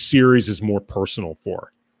think this series is more personal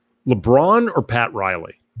for? LeBron or Pat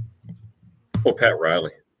Riley? Well, Pat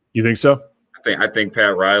Riley. You think so? I think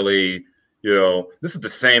Pat Riley, this is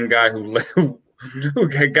the same guy who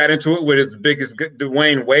got into it with his biggest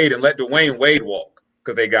Dwayne Wade and let Dwayne Wade walk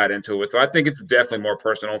because they got into it. So I think it's definitely more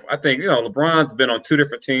personal. I think, LeBron's been on 2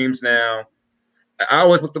 different teams now. I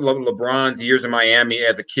always looked at LeBron's years in Miami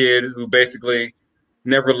as a kid who basically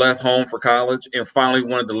never left home for college and finally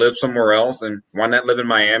wanted to live somewhere else. And why not live in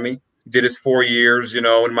Miami? Did his 4 years, in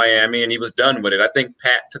Miami, and he was done with it. I think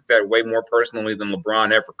Pat took that way more personally than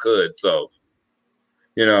LeBron ever could. So,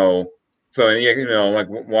 like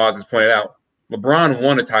Waz has pointed out, LeBron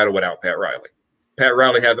won a title without Pat Riley. Pat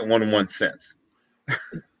Riley hasn't won one since.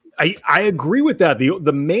 I agree with that.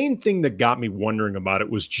 The main thing that got me wondering about it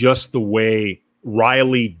was just the way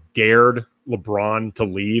Riley dared LeBron to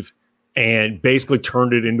leave and basically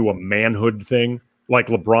turned it into a manhood thing. Like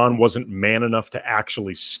LeBron wasn't man enough to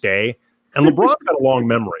actually stay. And LeBron's got a long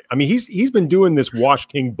memory. I mean, he's been doing this Wash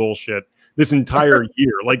King bullshit this entire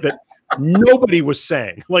year. Like that nobody was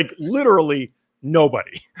saying. Like literally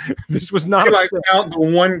nobody. This was not like out the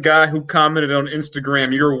one guy who commented on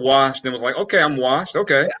Instagram, "You're washed," and was like, "Okay, I'm washed."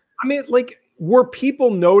 Okay. I mean, like, were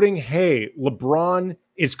people noting, hey, LeBron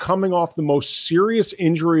is coming off the most serious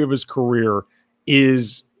injury of his career,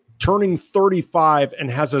 is turning 35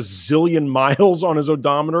 and has a zillion miles on his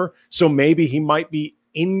odometer, so maybe he might be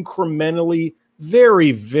incrementally,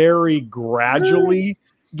 very, very gradually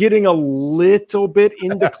getting a little bit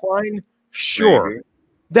in decline? Sure. Maybe.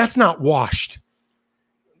 That's not washed.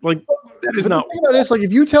 Like, that is not. This, like,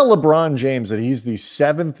 if you tell LeBron James that he's the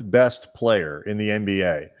 7th best player in the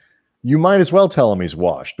NBA, you might as well tell him he's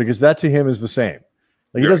washed, because that to him is the same.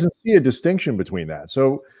 Like, he doesn't see a distinction between that.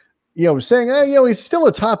 So, saying, hey, he's still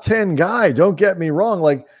a top 10 guy. Don't get me wrong.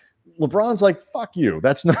 Like, LeBron's like, fuck you.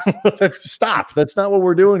 That's stop. That's not what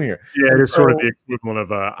we're doing here. Yeah, it's sort of the equivalent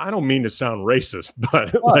of, I don't mean to sound racist,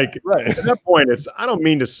 but at that point, I don't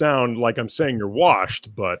mean to sound like I'm saying you're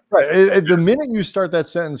washed, but. Right. The minute you start that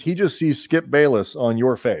sentence, he just sees Skip Bayless on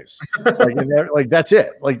your face. Like, that's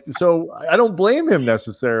it. Like, so I don't blame him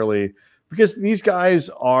necessarily, because these guys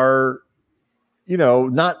are,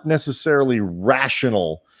 not necessarily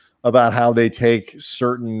rational about how they take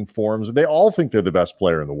certain forms. They all think they're the best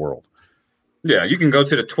player in the world. Yeah, you can go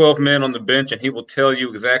to the 12 men on the bench and he will tell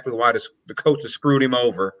you exactly why the coach has screwed him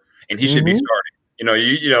over and he should be starting.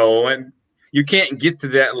 And you can't get to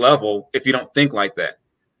that level if you don't think like that.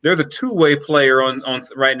 They're the two-way player on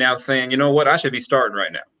right now saying, you know what, I should be starting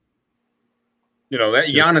right now. That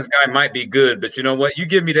Giannis guy might be good, but you know what? You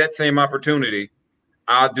give me that same opportunity,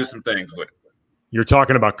 I'll do some things with it. You're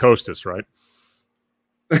talking about Kostas, right?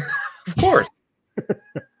 Of course.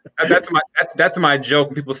 That's my joke.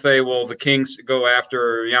 When people say, "Well, the Kings should go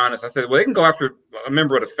after Giannis," I said, "Well, they can go after a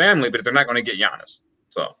member of the family, but they're not going to get Giannis."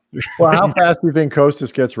 So, well, how fast do you think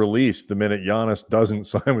Kostas gets released the minute Giannis doesn't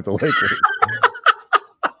sign with the Lakers?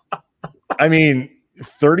 I mean,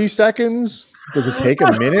 30 seconds? Does it take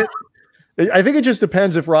a minute? I think it just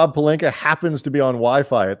depends if Rob Pelinka happens to be on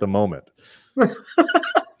Wi-Fi at the moment.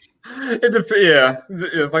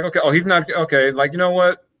 It's like, okay, oh, he's not okay. Like, you know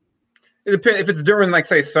what? It depends. If it's during, like,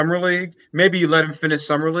 say, Summer League, maybe you let him finish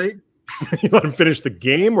Summer League. You let him finish the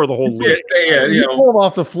game or the whole league? Yeah, you pull him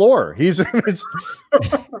off the floor.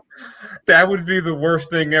 That would be the worst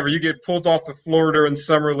thing ever. You get pulled off the floor during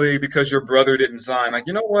Summer League because your brother didn't sign. Like,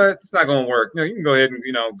 you know what? It's not going to work. You can go ahead and,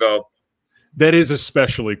 go. That is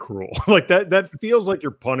especially cruel. Like that feels like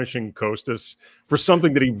you're punishing Kostas for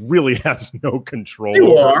something that he really has no control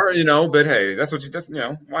over. You are, but hey, that's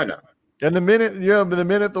why not? And the minute,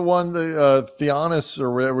 the one, the Theonis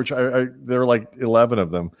or whatever, which there are like 11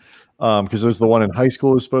 of them, because there's the one in high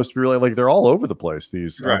school who's supposed to be really, like, they're all over the place,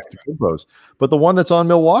 these Antetokounmpos. But the one that's on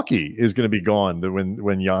Milwaukee is going to be gone when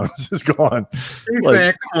Giannis is gone. He's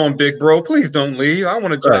saying, "Come on, big bro, please don't leave. I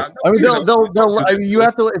want to job." I mean, you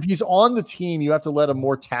have to, if he's on the team, you have to let a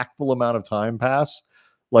more tactful amount of time pass,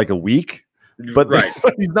 like a week. But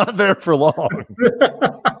he's not there for long.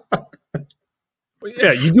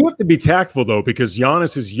 Yeah, you do have to be tactful, though, because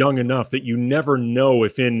Giannis is young enough that you never know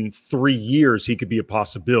if in 3 years he could be a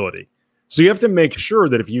possibility. So you have to make sure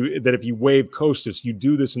that if you waive Kostas, you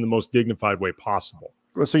do this in the most dignified way possible.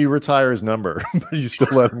 Well, so you retire his number, but you still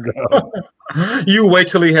let him go. You wait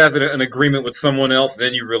till he has an agreement with someone else,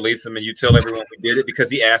 then you release him and you tell everyone we did it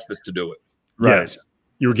because he asked us to do it. Right. Yes,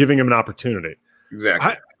 you were giving him an opportunity.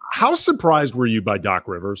 Exactly. How surprised were you by Doc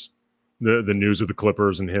Rivers, the news of the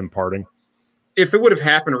Clippers and him parting? If it would have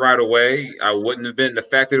happened right away, I wouldn't have been. The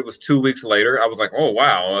fact that it was 2 weeks later, I was like, "Oh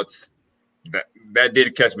wow, that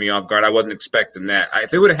did catch me off guard. I wasn't expecting that."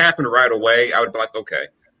 If it would have happened right away, I would be like, "Okay,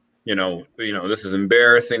 this is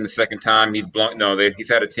embarrassing." The second time he's blown. No, he's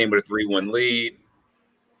had a team with a 3-1 lead,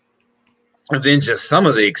 and then just some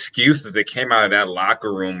of the excuses that came out of that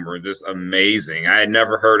locker room were just amazing. I had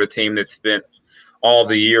never heard a team that spent all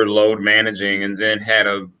the year load managing and then had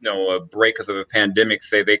a break because of a pandemic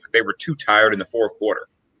say they were too tired in the fourth quarter.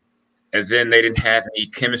 And then they didn't have any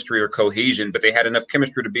chemistry or cohesion, but they had enough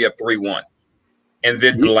chemistry to be up 3-1. And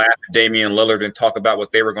then to laugh at Damian Lillard and talk about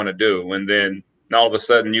what they were going to do. And then all of a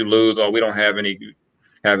sudden you lose, we don't have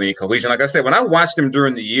any cohesion. Like I said, when I watched them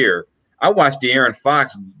during the year, I watched De'Aaron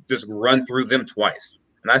Fox just run through them twice.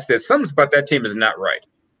 And I said, something about that team is not right.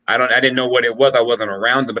 I didn't know what it was. I wasn't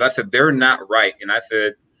around them, but I said, they're not right. And I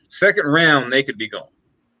said, second round, they could be gone.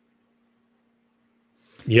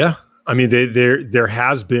 Yeah. I mean, there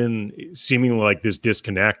has been seemingly like this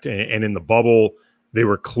disconnect, and in the bubble, they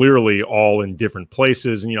were clearly all in different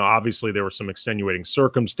places. And, obviously there were some extenuating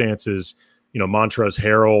circumstances. Montrezl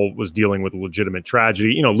Harrell was dealing with a legitimate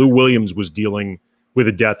tragedy. Lou Williams was dealing with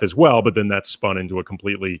a death as well, but then that spun into a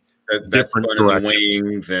completely different direction.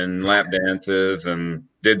 Wings and lap dances, and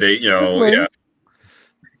did they, yeah.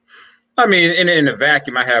 I mean, in a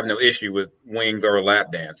vacuum, I have no issue with wings or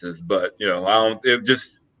lap dances, but I don't. It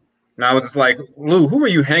just, and I was just like, Lou, who are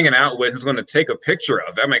you hanging out with? Who's going to take a picture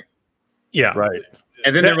of? I'm like, yeah, right.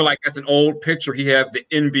 And then they were like, that's an old picture. He has the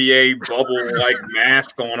NBA bubble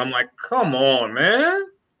mask on. I'm like, come on, man.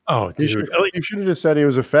 Oh, dude. You should have just said he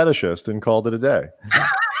was a fetishist and called it a day.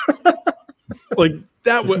 Like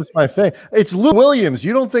that was my thing. It's Lou Williams.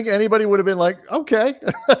 You don't think anybody would have been like, okay,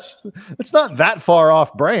 it's not that far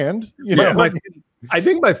off brand. I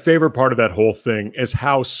think my favorite part of that whole thing is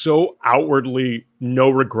how so outwardly no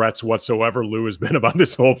regrets whatsoever Lou has been about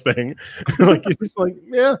this whole thing. Like he's just like,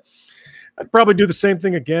 yeah, I'd probably do the same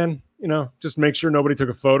thing again. Just make sure nobody took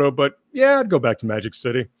a photo. But yeah, I'd go back to Magic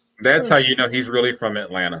City. That's how he's really from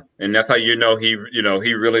Atlanta, and that's how he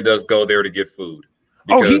really does go there to get food.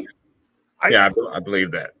 Because, I believe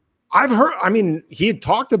that. I've heard. I mean, he had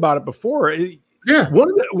talked about it before. Yeah. One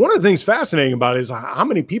of the things fascinating about it is how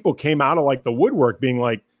many people came out of like the woodwork being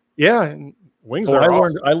like, yeah, wings are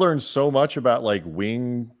awesome. I learned so much about like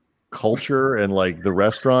wing culture and like the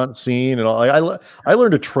restaurant scene and all. I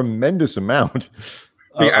learned a tremendous amount.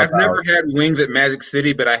 I've never had wings at Magic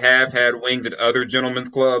City, but I have had wings at other gentlemen's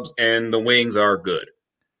clubs, and the wings are good.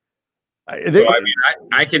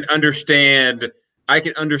 I can understand. I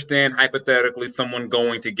can understand hypothetically someone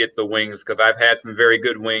going to get the wings because I've had some very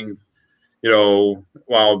good wings,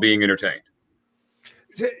 while being entertained.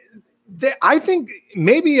 I think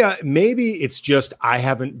maybe it's just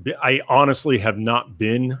I honestly have not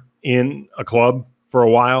been in a club for a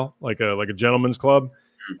while, like a gentleman's club.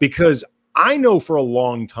 because I know for a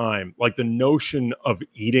long time, like the notion of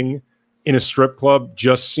eating in a strip club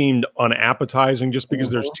just seemed unappetizing just because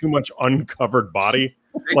there's too much uncovered body,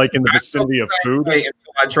 like in the vicinity of food. Until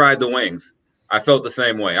I tried the wings. I felt the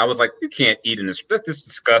same way. I was like, you can't eat in this. This is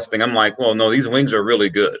disgusting. I'm like, well, no, these wings are really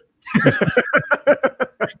good.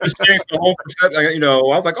 Just changed the whole perception. You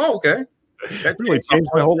know, I was like, oh, okay. That really changed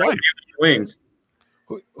my whole life. Wings.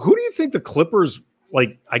 Who do you think the Clippers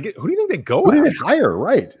like? Who do you think they go? Who do they hire?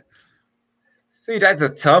 Right. See, that's a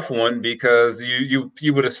tough one because you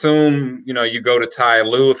would assume, you know, you go to Ty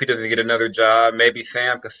Lue if he doesn't get another job, maybe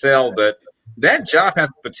Sam Cassell, but that job has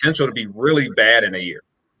the potential to be really bad in a year.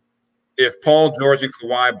 If Paul George and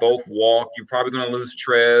Kawhi both walk, you're probably going to lose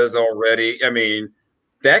Trez already. I mean,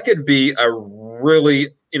 that could be a really,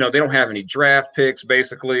 you know, they don't have any draft picks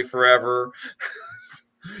basically forever.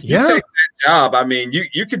 You take that job. I mean,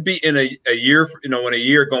 you could be in a year, you know, in a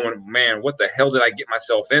year going, man, what the hell did I get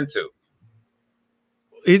myself into?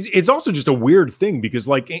 It's also just a weird thing because,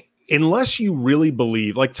 like, unless you really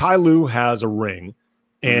believe, like, Ty Lue has a ring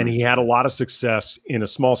and he had a lot of success in a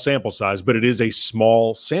small sample size, but it is a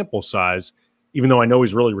small sample size, even though I know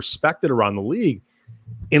he's really respected around the league.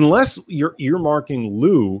 Unless you're earmarking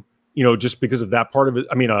Lue, you know, just because of that part of it.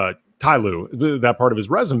 I mean, Ty Lue, that part of his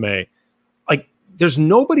resume, like, there's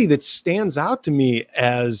nobody that stands out to me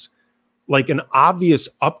as like an obvious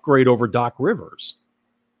upgrade over Doc Rivers.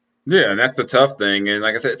 Yeah, and that's the tough thing. And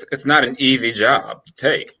like I said, it's not an easy job to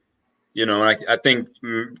take. You know, I think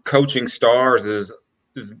coaching stars is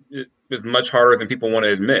much harder than people want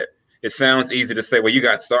to admit. It sounds easy to say, well, you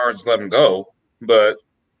got stars, just let them go. But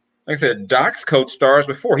like I said, Doc's coached stars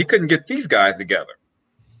before. He couldn't get these guys together.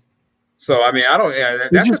 So, I mean, I don't.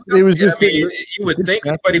 You would think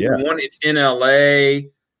somebody would want it's in LA.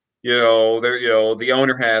 You know, the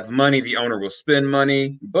owner has money. The owner will spend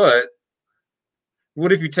money. But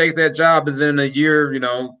what if you take that job and then a year, you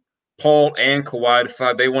know, Paul and Kawhi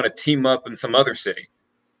decide they want to team up in some other city?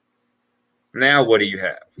 Now, what do you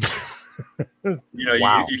have? You know,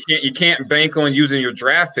 wow. you can't bank on using your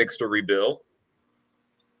draft picks to rebuild.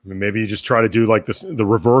 I mean, maybe you just try to do like this, the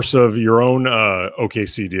reverse of your own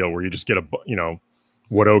OKC deal, where you just get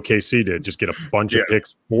what OKC did, just get a bunch of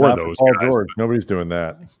picks for not those Paul guys. George. Nobody's doing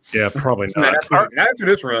that. Yeah, probably not. After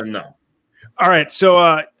this run, no. All right, so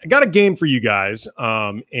I got a game for you guys,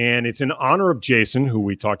 and it's in honor of Jason, who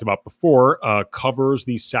we talked about before, covers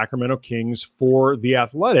the Sacramento Kings for The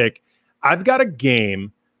Athletic. I've got a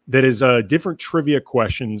game that is different trivia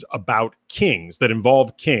questions about Kings that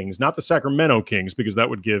involve Kings, not the Sacramento Kings, because that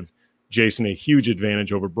would give Jason a huge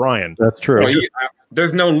advantage over Brian. That's true. Well,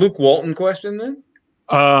 there's no Luke Walton question then?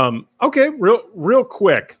 Okay, real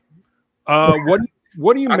quick.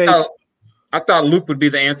 What do you make? I thought Luke would be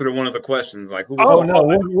the answer to one of the questions. Like, no,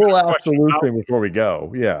 we'll ask the Luke thing before we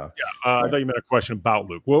go. Yeah. I thought you meant a question about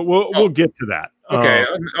Luke. We'll get to that. Okay.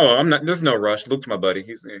 I'm not. There's no rush. Luke's my buddy.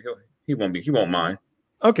 He won't mind.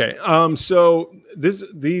 Okay. So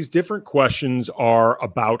these different questions are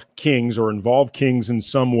about Kings or involve Kings in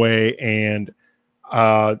some way, and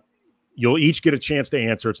you'll each get a chance to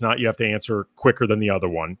answer. It's not you have to answer quicker than the other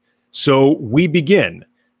one. So we begin.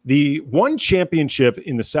 The one championship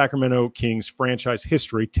in the Sacramento Kings franchise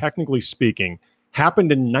history, technically speaking,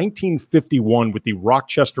 happened in 1951 with the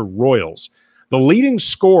Rochester Royals. The leading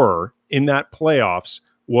scorer in that playoffs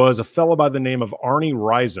was a fellow by the name of Arnie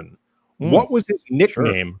Rison. What was his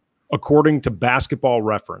nickname, according to Basketball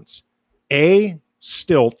Reference? A,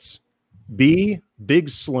 Stilts, B, Big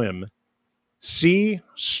Slim, C,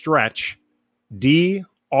 Stretch, D,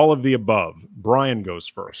 all of the above. Brian goes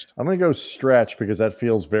first. I'm going to go Stretch because that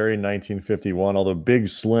feels very 1951, although Big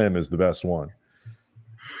Slim is the best one.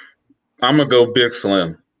 I'm going to go Big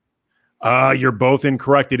Slim. You're both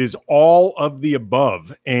incorrect. It is all of the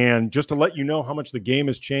above. And just to let you know how much the game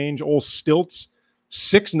has changed, old Stilts,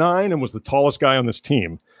 6'9", and was the tallest guy on this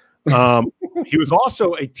team. He was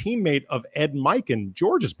also a teammate of Ed Mikan,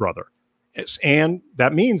 George's brother. And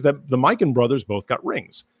that means that the Mikan brothers both got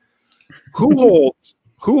rings. Who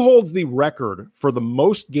holds the record for the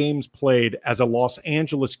most games played as a Los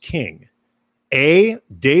Angeles King? A,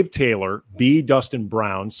 Dave Taylor, B, Dustin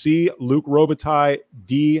Brown, C, Luke Robitaille,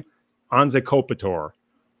 D, Anze Kopitar.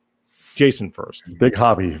 Jason first. Big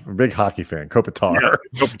hockey fan. Kopitar. Yeah,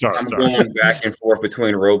 Kopitar. I'm going back and forth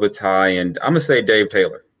between Robitaille and I'm going to say Dave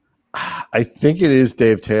Taylor. I think it is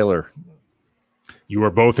Dave Taylor. You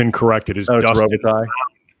are both incorrect. It is Dustin Brown.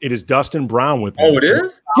 It is Dustin Brown with. Oh, it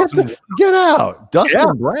is? Get out.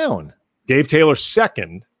 Dustin Brown. Dave Taylor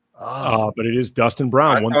second, but it is Dustin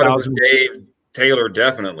Brown. 1,000. Dave Taylor,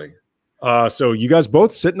 definitely. So you guys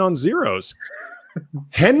both sitting on zeros.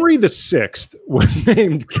 Henry VI was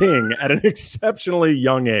named king at an exceptionally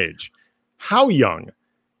young age. How young?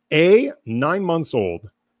 A, 9 months old.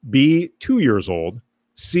 B, 2 years old.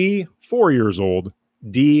 C, 4 years old.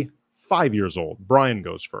 D, 5 years old. Brian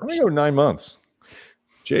goes first. I'm going to go 9 months.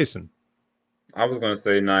 Jason. I was going to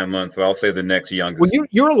say 9 months, so I'll say the next youngest. Well,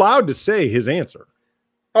 you're allowed to say his answer.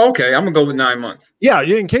 Okay, I'm going to go with 9 months. Yeah,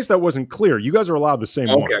 in case that wasn't clear, you guys are allowed the same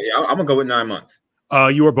one. Okay, yeah, I'm going to go with 9 months.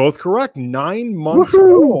 You are both correct. 9 months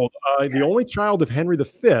old. The only child of Henry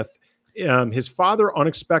V. His father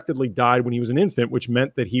unexpectedly died when he was an infant, which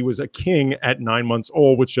meant that he was a king at 9 months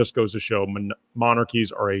old, which just goes to show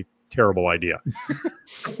monarchies are a terrible idea.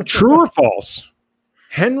 True or false?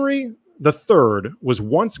 Henry III was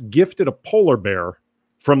once gifted a polar bear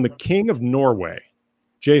from the King of Norway.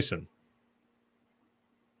 Jason.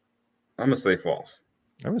 I'm going to say false.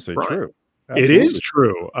 I'm going to say Brian. true. It is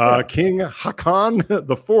true. King Haakon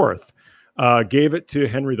IV gave it to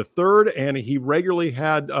Henry III, and he regularly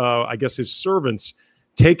had, I guess, his servants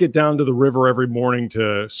take it down to the river every morning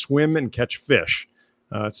to swim and catch fish.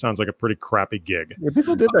 It sounds like a pretty crappy gig. Yeah,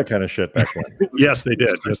 people did that kind of shit back then. Yes, they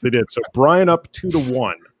did. Yes, they did. So Brian up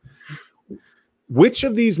 2-1. Which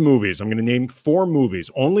of these movies, I'm going to name 4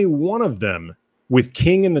 movies, only one of them with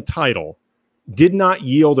King in the title, did not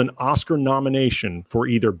yield an Oscar nomination for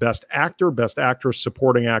either Best Actor, Best Actress,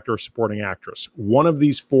 Supporting Actor, or Supporting Actress. One of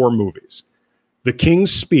these 4 movies. The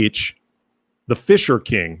King's Speech, The Fisher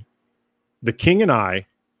King, The King and I,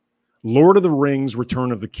 Lord of the Rings,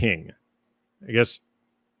 Return of the King. I guess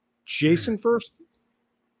Jason first?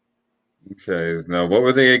 Okay, now what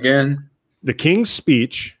were they again? The King's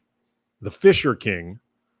Speech, The Fisher King,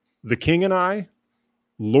 The King and I,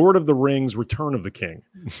 Lord of the Rings, Return of the King.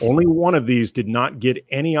 Only one of these did not get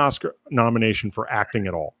any Oscar nomination for acting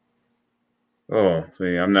at all. Oh,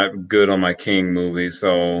 see, I'm not good on my King movies,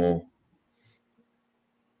 so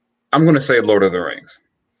I'm going to say Lord of the Rings.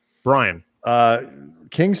 Brian.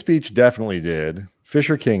 King's Speech definitely did.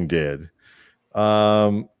 Fisher King did.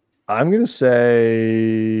 I'm going to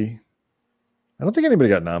say I don't think anybody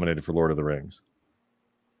got nominated for Lord of the Rings.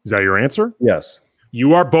 Is that your answer? Yes.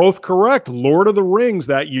 You are both correct. Lord of the Rings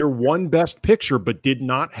that year won Best Picture, but did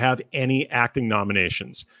not have any acting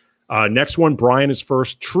nominations. Next one, Brian is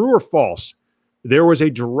first. True or false? There was a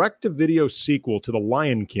direct-to-video sequel to The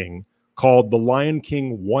Lion King called The Lion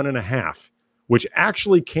King 1.5, which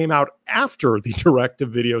actually came out after the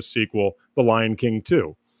direct-to-video sequel, The Lion King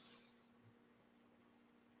 2.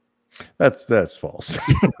 That's false.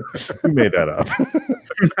 You made that up.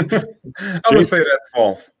 I'm going to say that's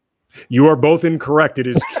false. You are both incorrect. It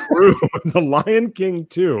is true. The Lion King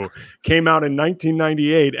 2 came out in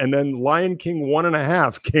 1998, and then Lion King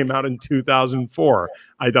 1.5 came out in 2004.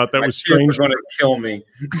 I thought that was strange. Going to kill me.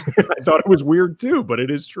 I thought it was weird too, but it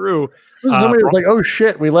is true. Somebody was like, "Oh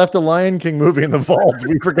shit, we left a Lion King movie in the vault.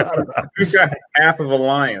 We forgot about it." We got half of a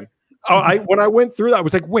lion. When I went through that, I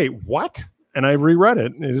was like, "Wait, what?" And I reread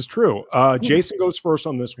it. It is true. Jason goes first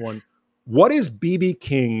on this one. What is B.B.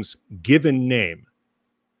 King's given name?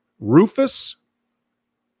 Rufus,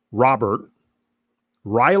 Robert,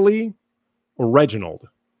 Riley, or Reginald?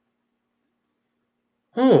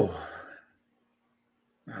 Oh,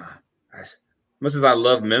 as much as I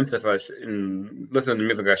love Memphis, and listen to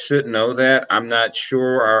music, I should know that. I'm not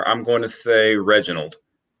sure. I'm going to say Reginald.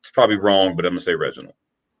 It's probably wrong, but I'm going to say Reginald.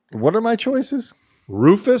 What are my choices?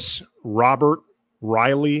 Rufus, Robert,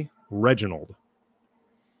 Riley, Reginald.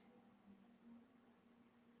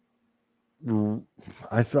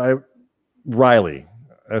 Riley.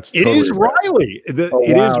 That's totally it is Riley. It is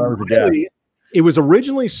Riley. It was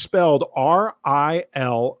originally spelled Rileigh,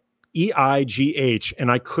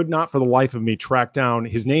 and I could not for the life of me track down.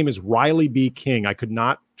 His name is Riley B. King. I could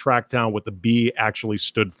not track down what the B actually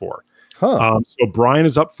stood for. So Brian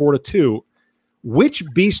is up 4-2. Which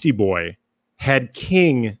Beastie Boy had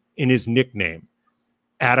King in his nickname?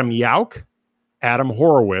 Adam Yauch, Adam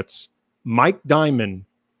Horowitz, Mike Diamond,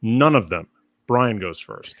 none of them. Brian goes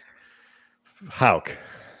first. Houck.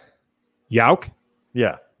 Yauch?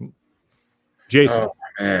 Yeah. Jason. Oh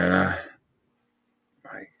man.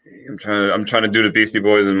 I'm trying to do the Beastie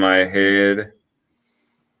Boys in my head.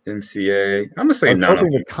 MCA. I'm gonna say none of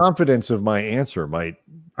them. The confidence of my answer might.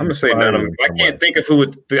 I'm gonna say none of them. I can't think of who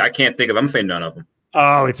would. I can't think of. I'm gonna say none of them.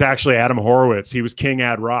 Oh, it's actually Adam Horowitz. He was King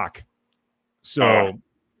Ad Rock. So,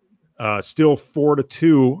 still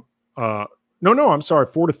 4-2. No, I'm sorry,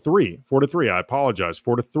 4-3. 4-3. I apologize.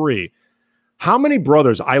 4-3. How many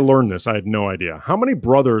brothers? I learned this. I had no idea. How many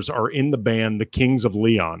brothers are in the band The Kings of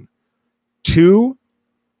Leon? 2,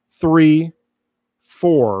 3,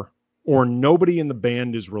 4, or nobody in the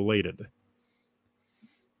band is related?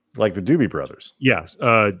 Like the Doobie Brothers. Yes.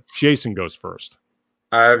 Jason goes first.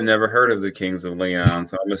 I've never heard of the Kings of Leon,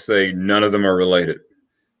 so I'm going to say none of them are related.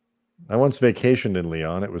 I once vacationed in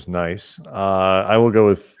Leon. It was nice. I will go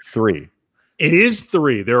with 3. It is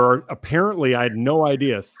 3. There are apparently, I had no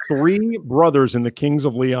idea, 3 brothers in the Kings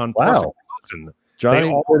of Leon. Wow. Plus a cousin. Johnny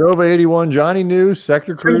Cordova 81. Johnny knew.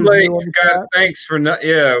 Sector Cruz. Thanks for not.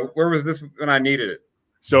 Yeah, where was this when I needed it?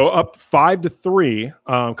 So up 5-3.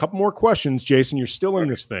 A couple more questions, Jason. You're still in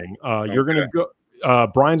this thing. You're going to go.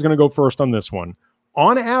 Brian's going to go first on this one.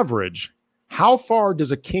 On average, how far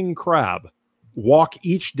does a king crab walk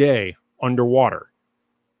each day underwater?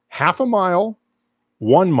 0.5 mile,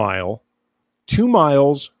 1 mile, 2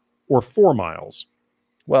 miles, or 4 miles?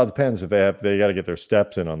 Well, it depends if they got to get their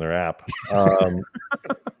steps in on their app. I'm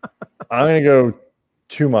going to go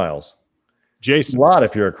 2 miles. Jason. A lot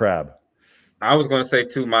if you're a crab. I was going to say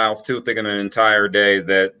 2 miles too, thinking an entire day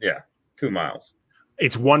 2 miles.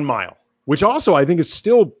 It's 1 mile, which also I think is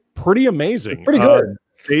still pretty amazing. It's pretty good.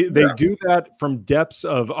 They do that from depths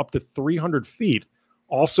of up to 300 feet.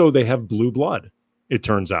 Also, they have blue blood, it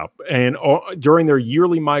turns out. And during their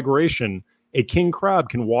yearly migration, a king crab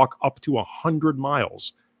can walk up to 100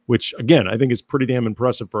 miles, which, again, I think is pretty damn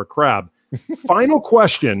impressive for a crab. Final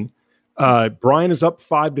question. Brian is up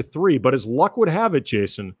 5-3, but as luck would have it,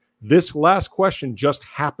 Jason, this last question just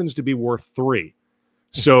happens to be worth 3.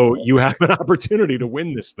 So you have an opportunity to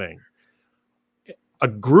win this thing. A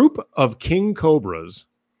group of king cobras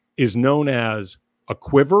is known as a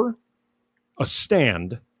quiver, a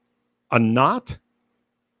stand, a knot,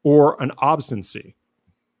 or an obstinacy.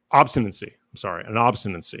 An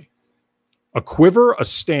obstinacy. A quiver, a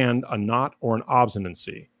stand, a knot, or an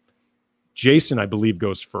obstinacy. Jason, I believe,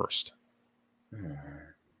 goes first. I'm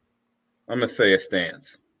going to say a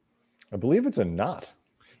stance. I believe it's a knot.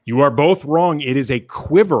 You are both wrong. It is a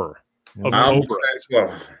quiver of cobras.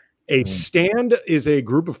 A stand is a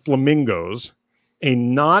group of flamingos. A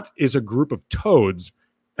knot is a group of toads.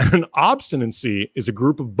 And an obstinacy is a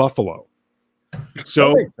group of buffalo.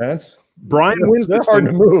 So that makes sense. Brian wins this. They're hard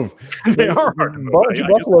to move. They are hard to move.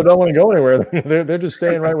 Buffalo don't want to go anywhere. They're just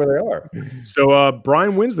staying right where they are. So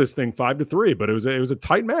Brian wins this thing 5-3, but it was a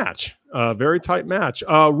tight match. Very tight match.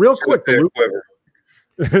 Real quick,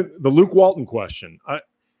 the Luke Walton question.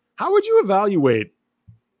 How would you evaluate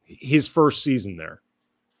his first season there?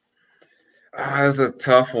 It was a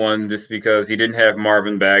tough one just because he didn't have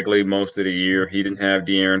Marvin Bagley most of the year. He didn't have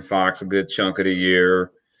De'Aaron Fox a good chunk of the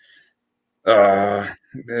year.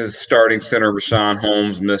 His starting center, Rashawn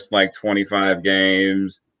Holmes, missed like 25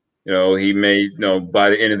 games. He made, by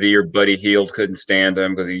the end of the year, Buddy Hield couldn't stand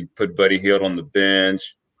him because he put Buddy Hield on the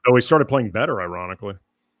bench. Oh, he started playing better, ironically.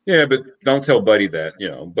 Yeah, but don't tell Buddy that.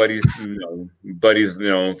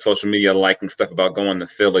 Buddy's social media liking stuff about going to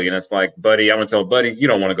Philly, and it's like, Buddy, I'm gonna tell Buddy, you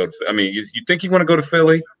don't want to go to. I mean, you think you want to go to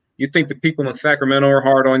Philly? You think the people in Sacramento are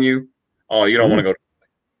hard on you? Oh, you don't want to go to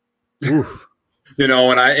Philly.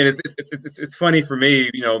 And it's funny for me,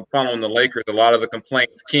 following the Lakers. A lot of the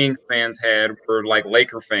complaints Kings fans had were like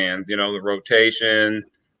Laker fans. The rotation.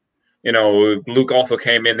 Luke also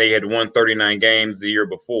came in. They had won 39 games the year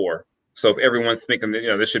before. So if everyone's thinking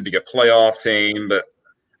that, this should be a playoff team, but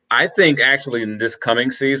I think actually in this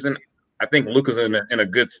coming season, I think Luke is in a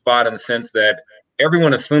good spot in the sense that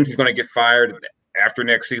everyone assumes he's going to get fired after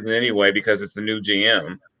next season anyway because it's the new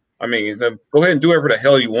GM. I mean, go ahead and do whatever the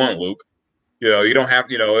hell you want, Luke. You don't have,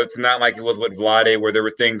 it's not like it was with Vlade where there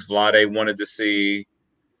were things Vlade wanted to see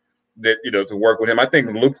that, to work with him. I think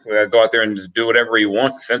Luke's going to go out there and just do whatever he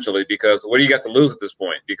wants, essentially, because what do you got to lose at this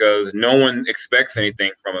point? Because no one expects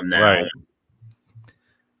anything from him now. Right.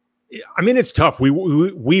 I mean, it's tough.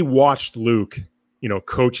 We watched Luke,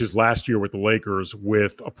 coach his last year with the Lakers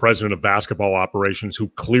with a president of basketball operations who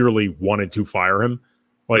clearly wanted to fire him.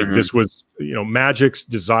 Like this was, Magic's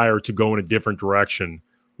desire to go in a different direction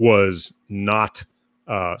was not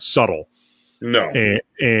subtle. No.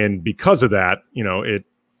 And because of that,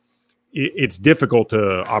 it's difficult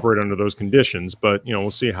to operate under those conditions, but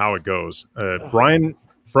we'll see how it goes. Brian,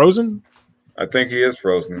 frozen? I think he is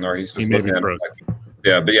frozen, or he's just he may be frozen.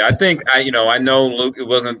 Yeah, but I think I know Luke. It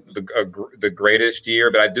wasn't the greatest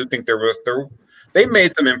year, but I do think they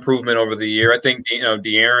made some improvement over the year. I think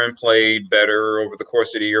De'Aaron played better over the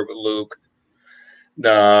course of the year with Luke.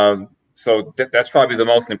 So that's probably the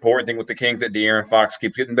most important thing with the Kings, that De'Aaron Fox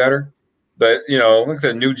keeps getting better. But look at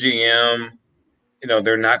the new GM.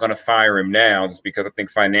 They're not going to fire him now just because I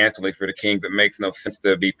think financially for the Kings, it makes no sense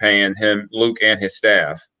to be paying him, Luke, and his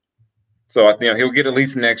staff. So I think he'll get at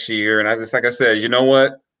least next year. And like I said, you know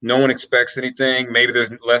what? No one expects anything. Maybe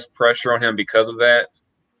there's less pressure on him because of that.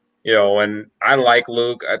 And I like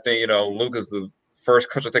Luke. I think, Luke is the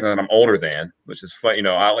first coach I think that I'm older than, which is fun,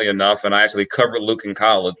 oddly enough. And I actually covered Luke in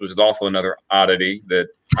college, which is also another oddity that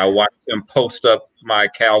I watched him post up my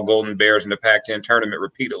Cal Golden Bears in the Pac-10 tournament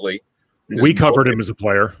repeatedly. We covered him as a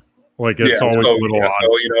player. Like, it's always a little odd.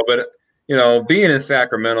 So, but being in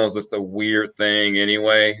Sacramento is just a weird thing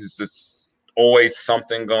anyway. It's always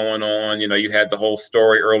something going on. You had the whole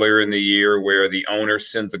story earlier in the year where the owner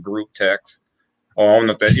sends a group text. Oh, I don't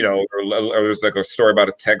know if that, or there's like a story about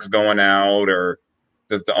a text going out, or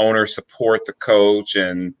does the owner support the coach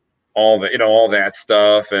and all that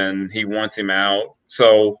stuff, and he wants him out.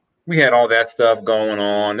 So we had all that stuff going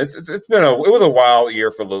on. It was a wild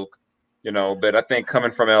year for Luke, but I think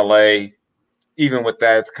coming from LA, even with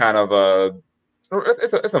that, it's kind of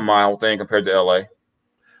it's a mild thing compared to LA.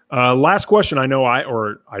 Last question. I know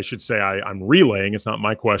I'm relaying. It's not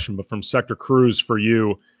my question, but from Sector Cruz for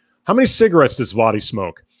you. How many cigarettes does Vlade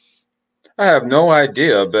smoke? I have no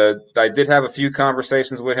idea, but I did have a few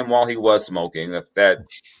conversations with him while he was smoking, if that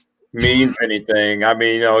means anything. I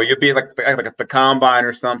mean, you'd be like at the combine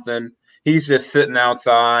or something. He's just sitting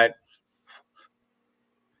outside.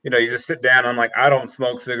 You just sit down. I'm like, I don't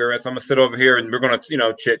smoke cigarettes. I'm going to sit over here and we're going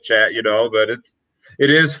to, chit chat, but it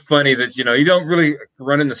is funny that, you don't really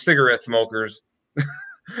run into cigarette smokers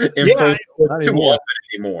too often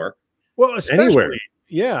anymore. Well,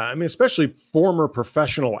 especially former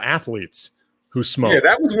professional athletes who smoke. Yeah,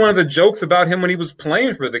 that was one of the jokes about him when he was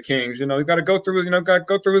playing for the Kings. You got to go through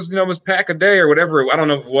his pack a day or whatever. I don't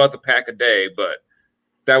know if it was a pack a day, but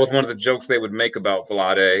that was one of the jokes they would make about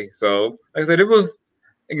Vlade. So, like I said, it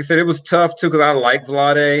was tough too because I like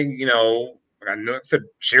Vlade. I said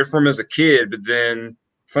cheered for him as a kid, but then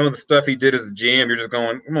some of the stuff he did as a GM, you're just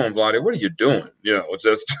going, "Come on, Vlade, what are you doing?" It's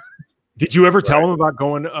just. Did you ever tell him about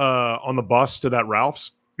going on the bus to that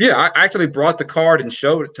Ralph's? Yeah, I actually brought the card and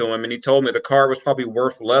showed it to him, and he told me the card was probably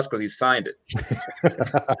worth less because he signed it.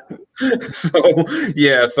 That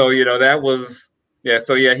was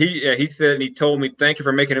he said, and he told me, thank you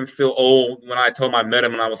for making him feel old. When I told him I met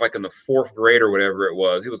him when I was like in the 4th grade or whatever it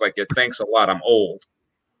was, he was like, yeah, thanks a lot. I'm old.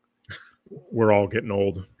 We're all getting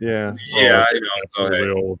old. Yeah. Yeah,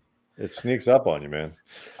 old. It sneaks up on you, man.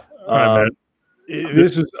 Man.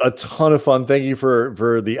 This is a ton of fun. Thank you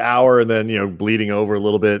for the hour, and then bleeding over a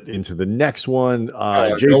little bit into the next one.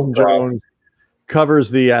 Jason Jones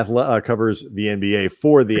covers the NBA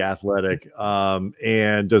for The Athletic,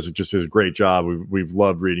 and does a great job. We've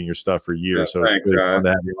loved reading your stuff for years, so it's really fun to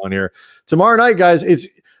have you on here. Tomorrow night, guys,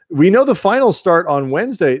 we know the finals start on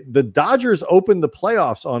Wednesday. The Dodgers open the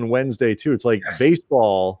playoffs on Wednesday too. It's like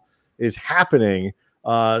baseball is happening.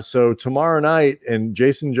 So tomorrow night, and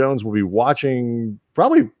Jason Jones will be watching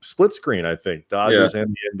probably split screen, I think, Dodgers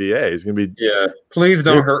and the NBA. He's going to be. Yeah. Please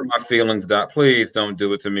don't hurt my feelings, Doc. Please don't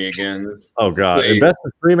do it to me again. Oh, God. And best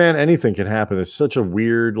of 3, man, anything can happen. It's such a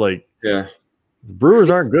weird, the Brewers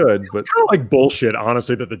aren't good, but kind of like bullshit,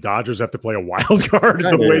 honestly, that the Dodgers have to play a wild card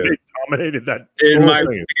the way they dominated that. In my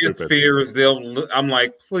biggest fear is I'm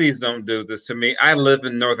like, please don't do this to me. I live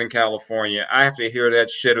in Northern California. I have to hear that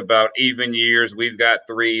shit about even years. We've got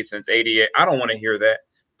 3 since '88. I don't want to hear that.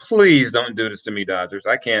 Please don't do this to me, Dodgers.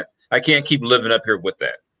 I can't keep living up here with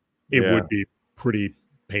that. It would be pretty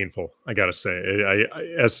painful, I gotta say.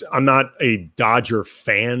 I'm not a Dodger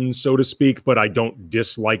fan, so to speak, but I don't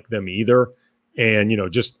dislike them either. And,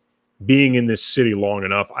 just being in this city long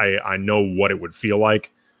enough, I know what it would feel like.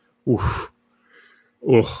 Oof,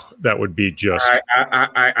 that would be just.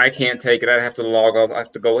 I can't take it. I'd have to log off. I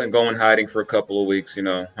have to go in hiding for a couple of weeks.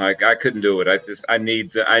 I couldn't do it. I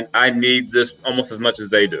need this almost as much as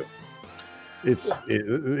they do.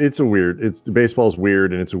 Baseball's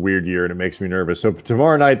weird, and it's a weird year, and it makes me nervous. So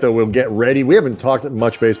tomorrow night, though, we'll get ready. We haven't talked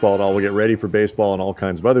much baseball at all. We'll get ready for baseball and all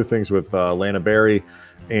kinds of other things with Lana Berry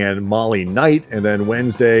and Molly Knight. And then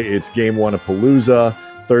Wednesday, it's Game 1 of Palooza.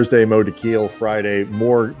 Thursday, Mo Dakhil. Friday,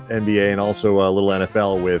 more NBA and also a little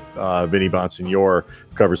NFL with Vinny Bonsignor,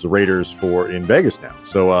 who covers the Raiders in Vegas now.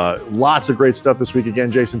 So lots of great stuff this week. Again,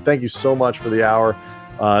 Jason, thank you so much for the hour.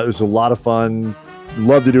 It was a lot of fun.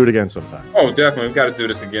 Love to do it again sometime. Oh, definitely. We've got to do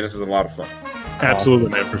this again. This was a lot of fun. Absolutely,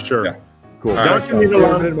 man, for sure. Yeah. Cool. Don't see me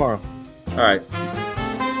tomorrow. All right.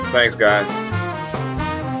 Thanks, guys.